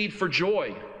is a need for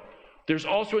joy. There's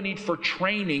also a need for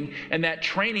training, and that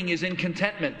training is in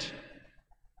contentment.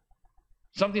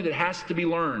 Something that has to be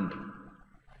learned.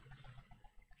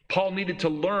 Paul needed to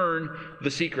learn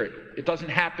the secret. It doesn't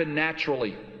happen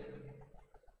naturally.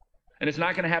 And it's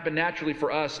not going to happen naturally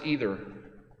for us either.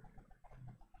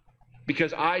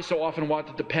 Because I so often want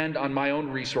to depend on my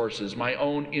own resources, my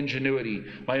own ingenuity,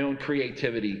 my own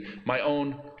creativity, my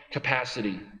own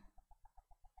capacity.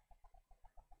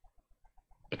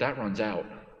 But that runs out.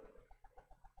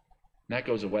 And that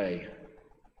goes away.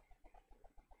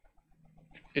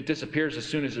 It disappears as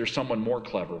soon as there's someone more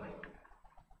clever,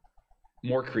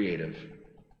 more creative,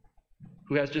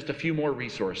 who has just a few more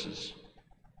resources.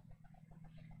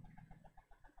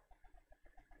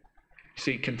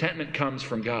 See, contentment comes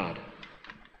from God,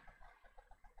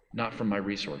 not from my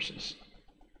resources.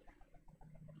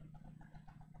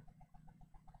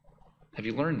 Have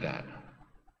you learned that?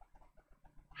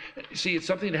 See, it's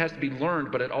something that has to be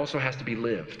learned, but it also has to be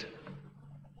lived.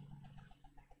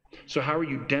 So how are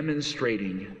you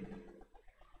demonstrating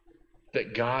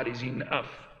that God is enough,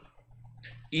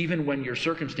 even when your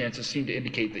circumstances seem to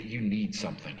indicate that you need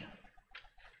something,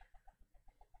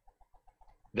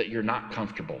 that you're not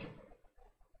comfortable,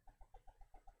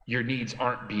 your needs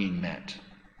aren't being met,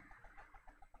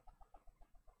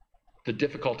 the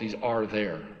difficulties are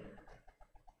there?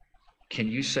 Can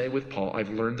you say with Paul, I've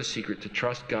learned the secret to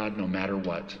trust God no matter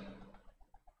what?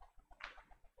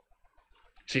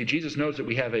 See, Jesus knows that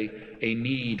we have a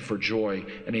need for joy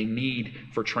and a need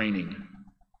for training.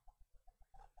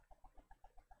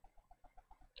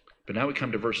 But now we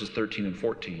come to verses 13 and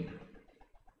 14.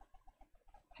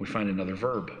 We find another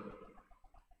verb.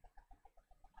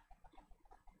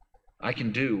 I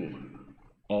can do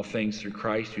all things through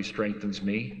Christ who strengthens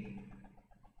me.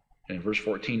 And in verse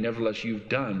 14, nevertheless, you've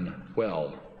done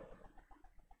well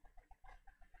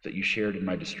that you shared in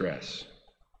my distress.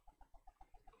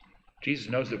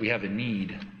 Jesus knows that we have a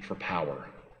need for power.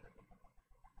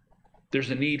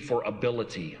 There's a need for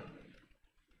ability.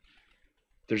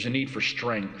 There's a need for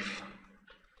strength.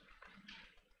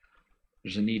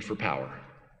 There's a need for power.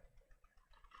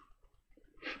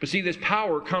 But see, this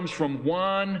power comes from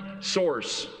one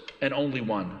source and only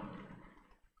one.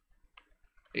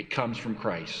 It comes from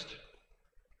Christ.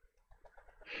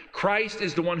 Christ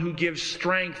is the one who gives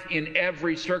strength in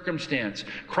every circumstance.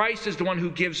 Christ is the one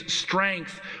who gives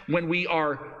strength when we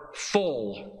are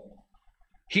full.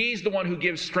 He's the one who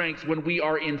gives strength when we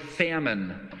are in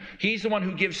famine. He's the one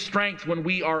who gives strength when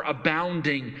we are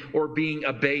abounding or being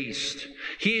abased.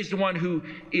 He is the one who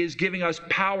is giving us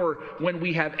power when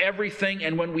we have everything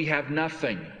and when we have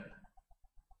nothing.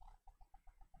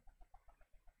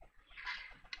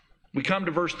 We come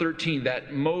to verse 13,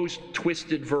 that most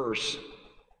twisted verse.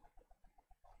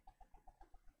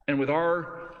 And with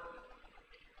our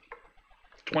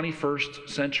 21st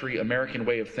century American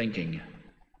way of thinking,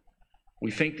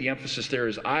 we think the emphasis there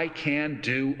is, I can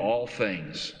do all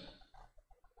things.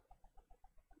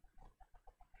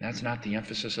 That's not the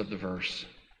emphasis of the verse.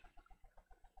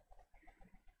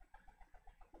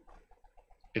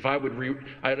 If I would,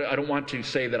 I don't want to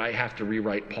say that I have to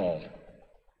rewrite Paul.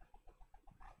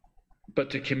 But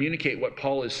to communicate what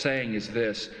Paul is saying is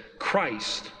this: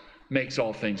 Christ makes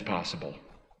all things possible.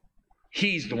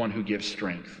 He's the one who gives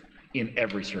strength in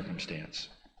every circumstance.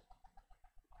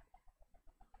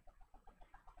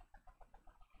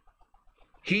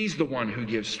 He's the one who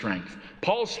gives strength.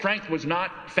 Paul's strength was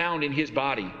not found in his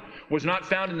body, was not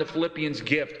found in the Philippians'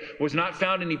 gift, was not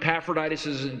found in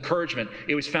Epaphroditus' encouragement.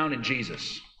 It was found in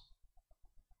Jesus.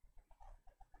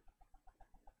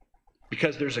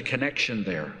 Because there's a connection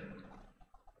there.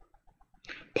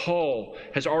 Paul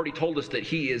has already told us that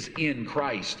he is in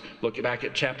Christ. Look back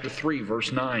at chapter 3,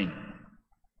 verse 9.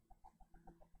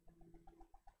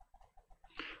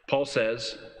 Paul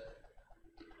says,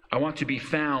 I want to be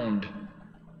found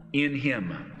in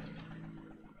him.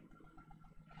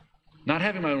 Not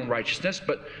having my own righteousness,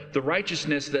 but the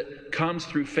righteousness that comes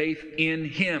through faith in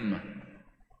him.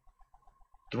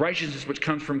 The righteousness which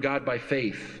comes from God by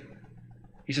faith.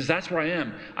 He says, that's where I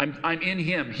am. I'm in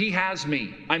him. He has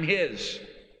me. I'm his.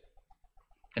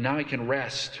 And now I can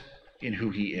rest in who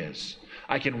he is.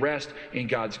 I can rest in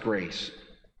God's grace.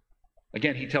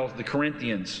 Again, he tells the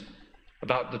Corinthians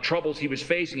about the troubles he was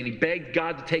facing, and he begged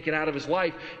God to take it out of his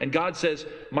life. And God says,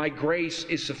 my grace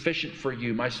is sufficient for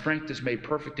you. My strength is made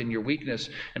perfect in your weakness.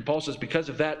 And Paul says, because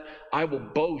of that, I will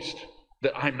boast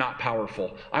that I'm not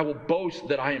powerful. I will boast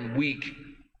that I am weak,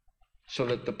 so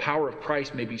that the power of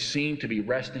Christ may be seen to be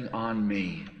resting on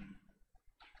me.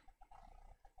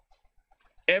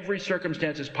 Every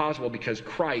circumstance is possible because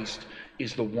Christ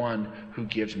is the one who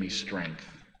gives me strength.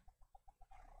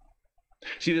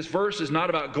 See, this verse is not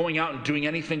about going out and doing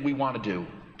anything we want to do,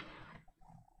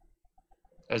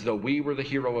 as though we were the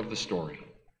hero of the story.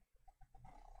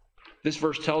 This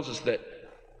verse tells us that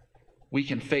we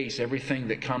can face everything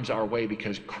that comes our way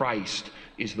because Christ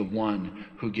is the one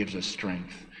who gives us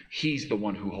strength. He's the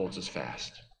one who holds us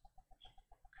fast.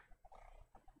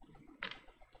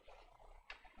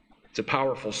 It's a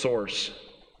powerful source,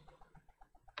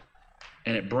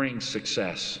 and it brings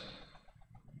success.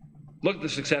 Look at the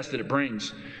success that it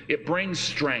brings. It brings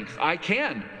strength. I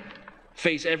can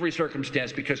face every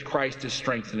circumstance because Christ is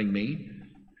strengthening me.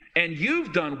 And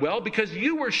you've done well because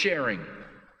you were sharing.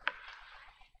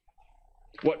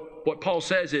 What Paul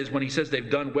says is, when he says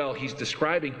they've done well, it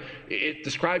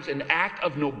describes an act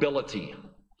of nobility,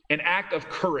 an act of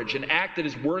courage, an act that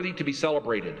is worthy to be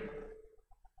celebrated.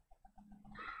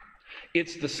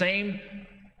 It's the same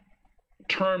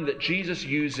term that Jesus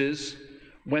uses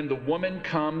when the woman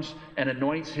comes and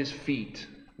anoints his feet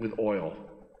with oil.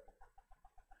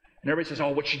 And everybody says, oh,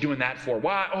 what's she doing that for?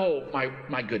 Why? Oh,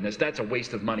 my goodness, that's a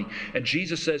waste of money. And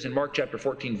Jesus says in Mark chapter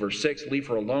 14, verse 6, leave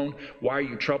her alone. Why are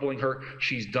you troubling her?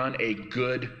 She's done a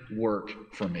good work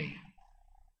for me.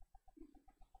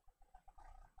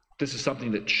 This is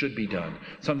something that should be done,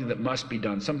 something that must be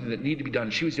done, something that needed to be done.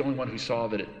 And she was the only one who saw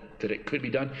that it could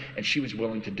be done, and she was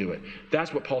willing to do it.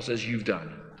 That's what Paul says you've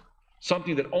done.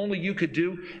 Something that only you could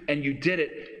do, and you did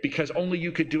it because only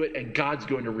you could do it, and God's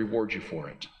going to reward you for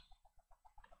it.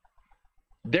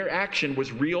 Their action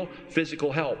was real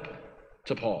physical help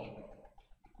to Paul.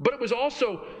 But it was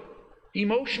also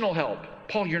emotional help.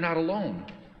 Paul, you're not alone.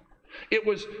 It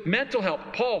was mental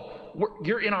help. Paul,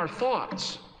 you're in our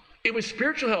thoughts. It was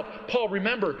spiritual help. Paul,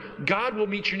 remember, God will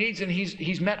meet your needs, and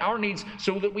He's met our needs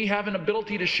so that we have an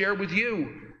ability to share with you.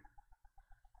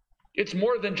 It's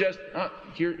more than just,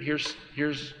 here's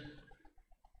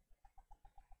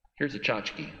a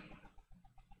tchotchke.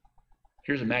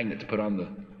 Here's a magnet to put on the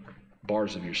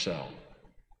bars of your cell.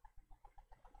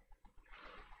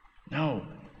 No,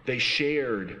 they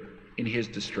shared in his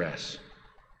distress.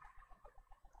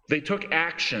 They took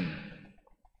action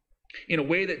in a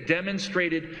way that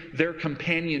demonstrated their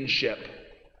companionship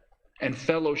and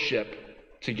fellowship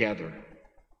together.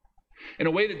 In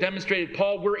a way that demonstrated,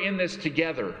 Paul, we're in this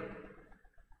together.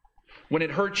 When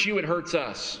it hurts you, it hurts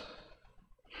us.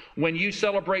 When you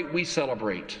celebrate, we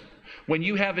celebrate. When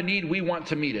you have a need, we want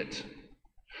to meet it.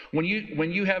 When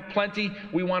you have plenty,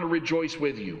 we want to rejoice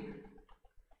with you.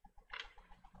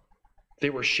 They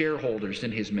were shareholders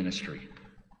in his ministry,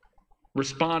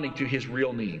 responding to his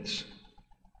real needs.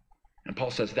 And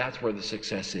Paul says that's where the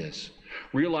success is.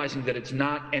 Realizing that it's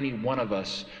not any one of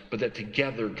us, but that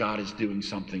together God is doing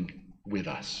something with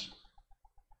us.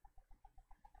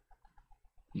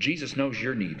 Jesus knows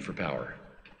your need for power.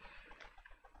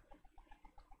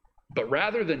 But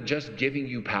rather than just giving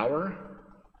you power,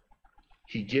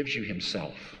 He gives you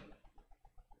Himself.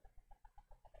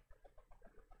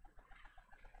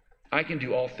 I can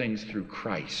do all things through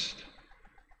Christ,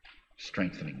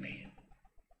 strengthening me.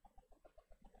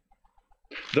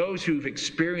 Those who've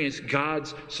experienced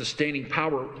God's sustaining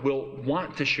power will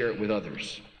want to share it with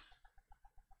others.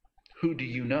 Who do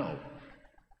you know?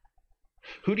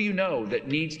 Who do you know that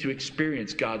needs to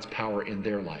experience God's power in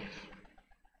their life?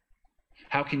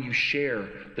 How can you share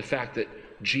the fact that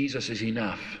Jesus is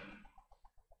enough?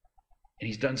 And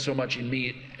He's done so much in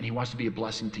me, and He wants to be a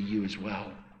blessing to you as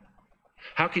well.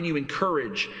 How can you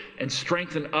encourage and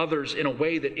strengthen others in a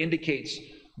way that indicates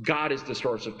God is the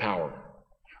source of power,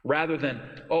 rather than,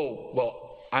 oh,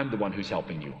 well, I'm the one who's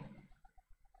helping you?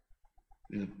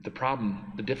 The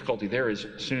problem, the difficulty there is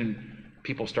soon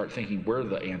people start thinking we're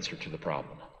the answer to the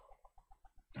problem.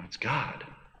 No, it's God.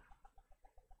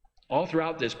 All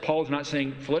throughout this, Paul is not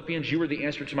saying, Philippians, you were the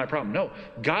answer to my problem. No,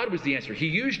 God was the answer. He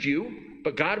used you,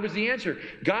 but God was the answer.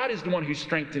 God is the one who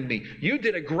strengthened me. You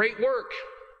did a great work,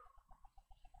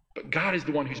 but God is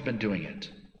the one who's been doing it.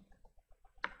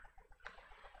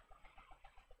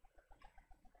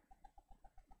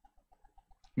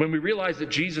 When we realize that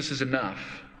Jesus is enough,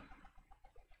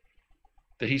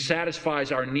 that He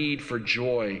satisfies our need for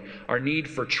joy, our need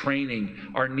for training,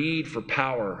 our need for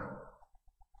power,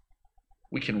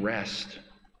 we can rest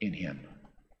in Him.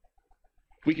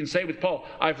 We can say with Paul,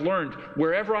 I've learned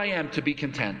wherever I am to be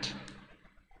content.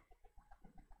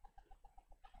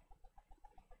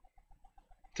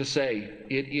 To say,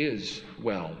 it is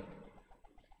well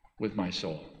with my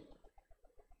soul.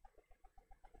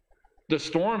 The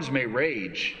storms may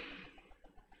rage,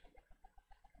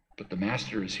 but the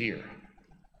Master is here.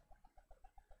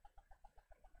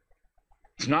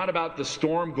 It's not about the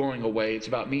storm going away. It's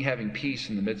about me having peace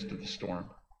in the midst of the storm.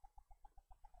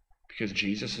 Because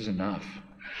Jesus is enough.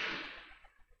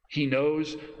 He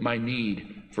knows my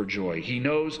need for joy. He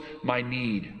knows my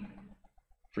need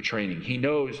for training. He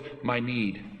knows my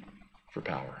need for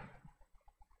power.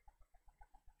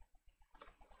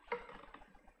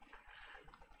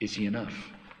 Is He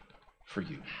enough for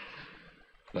you?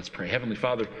 Let's pray. Heavenly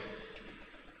Father,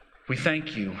 we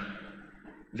thank You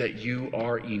that You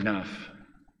are enough.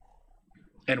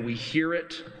 And we hear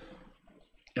it,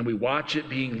 and we watch it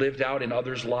being lived out in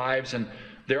others' lives, and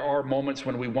there are moments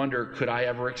when we wonder, could I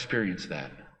ever experience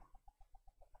that?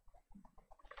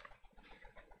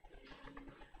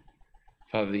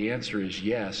 Father, the answer is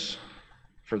yes,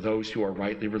 for those who are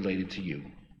rightly related to you.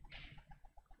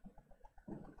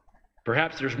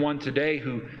 Perhaps there's one today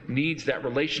who needs that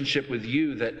relationship with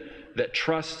you, that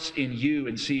trusts in you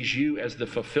and sees you as the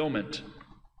fulfillment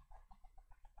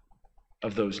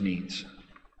of those needs.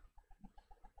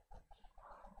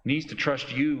 Needs to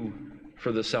trust you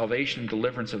for the salvation and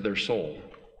deliverance of their soul.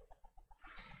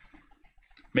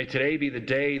 May today be the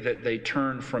day that they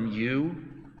turn from you,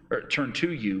 or turn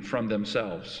to you from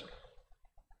themselves.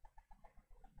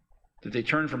 That they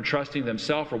turn from trusting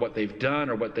themselves or what they've done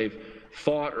or what they've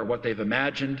thought or what they've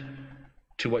imagined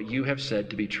to what you have said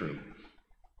to be true.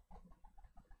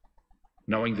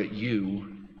 Knowing that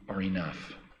you are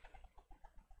enough.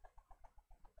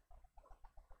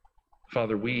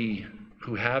 Father, we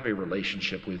who have a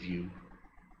relationship with you,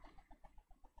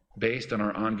 based on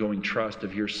our ongoing trust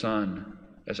of your Son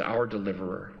as our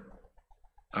deliverer,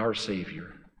 our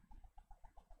Savior,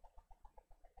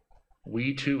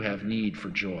 we too have need for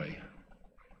joy.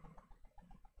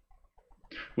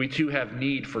 We too have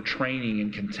need for training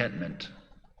and contentment.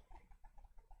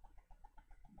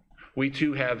 We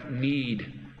too have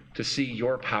need to see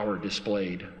your power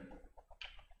displayed.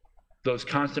 Those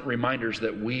constant reminders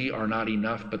that we are not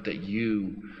enough, but that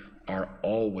you are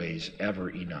always, ever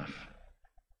enough.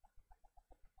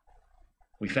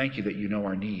 We thank you that you know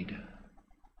our need.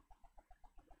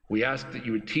 We ask that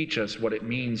you would teach us what it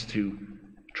means to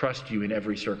trust you in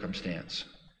every circumstance.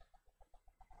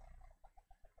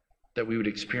 That we would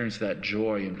experience that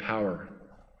joy and power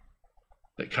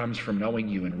that comes from knowing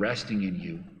you and resting in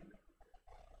you.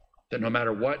 That no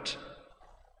matter what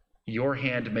your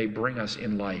hand may bring us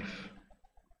in life,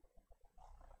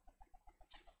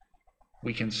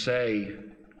 we can say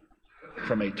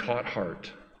from a taught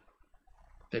heart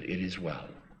that it is well.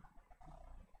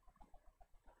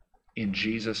 In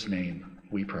Jesus' name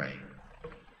we pray.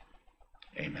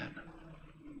 Amen.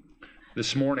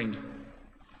 This morning,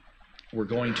 we're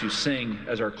going to sing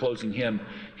as our closing hymn,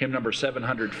 hymn number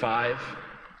 705.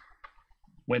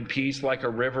 When peace like a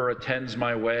river attends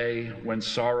my way, when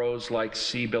sorrows like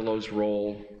sea billows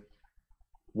roll,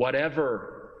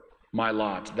 whatever my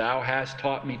lot, thou hast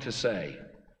taught me to say,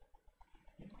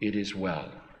 it is well.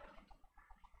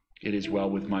 It is well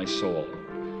with my soul.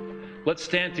 Let's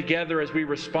stand together as we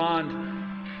respond.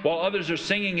 While others are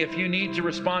singing, if you need to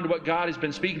respond to what God has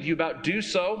been speaking to you about, do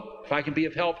so. If I can be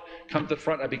of help, come to the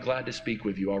front. I'd be glad to speak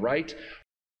with you, all right?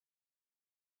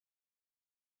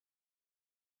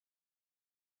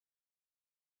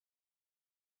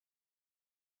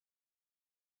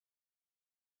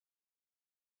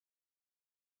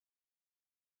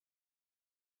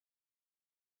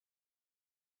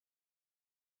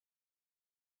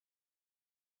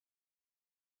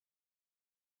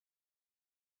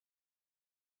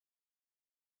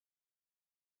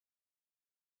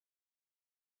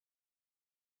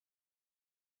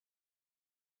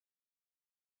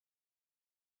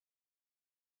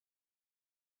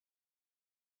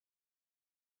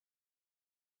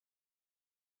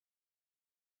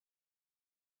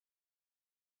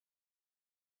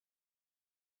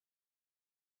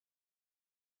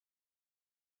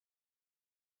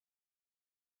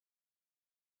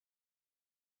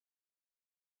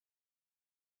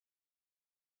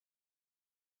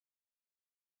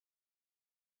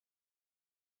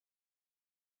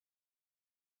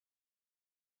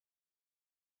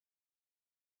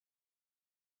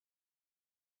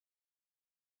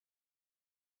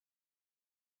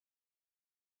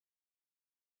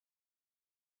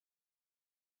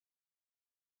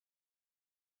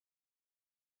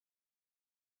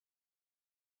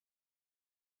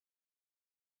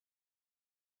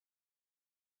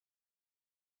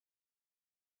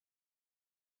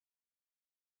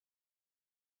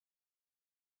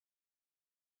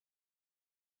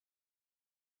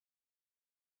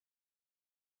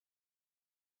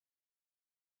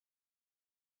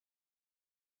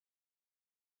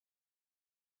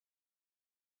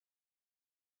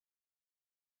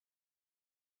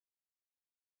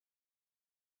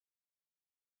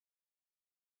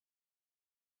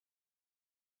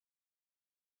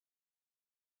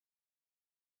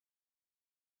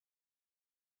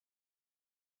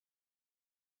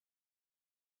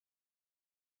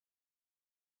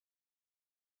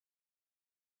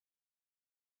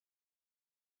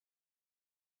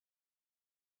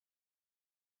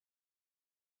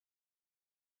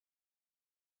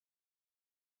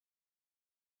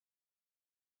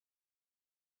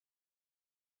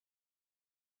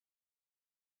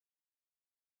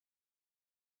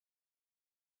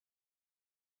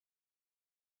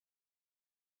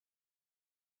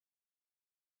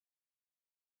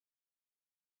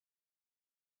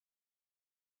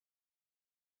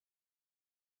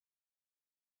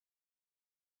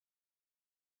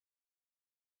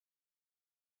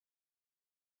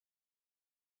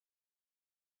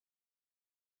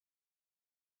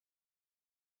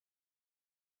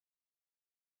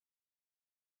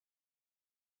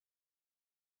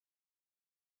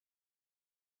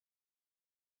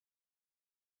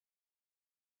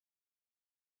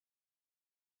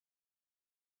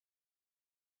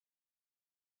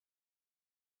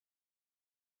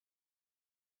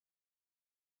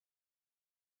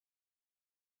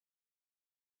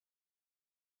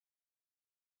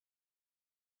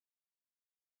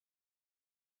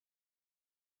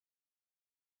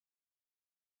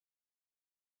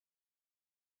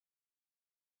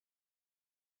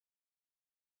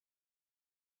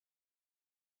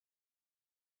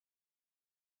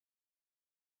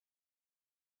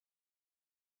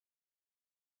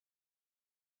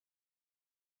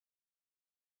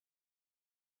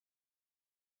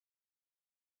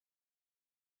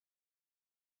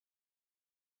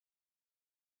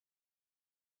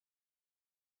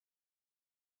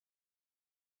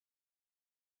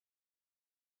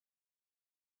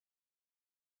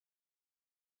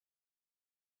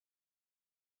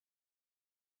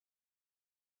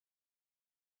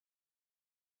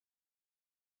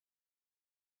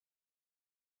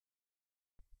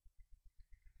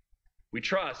 We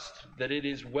trust that it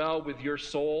is well with your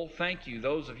soul. Thank you,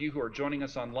 those of you who are joining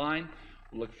us online.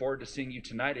 We look forward to seeing you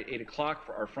tonight at 8 o'clock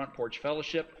for our Front Porch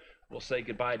Fellowship. We'll say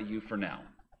goodbye to you for now.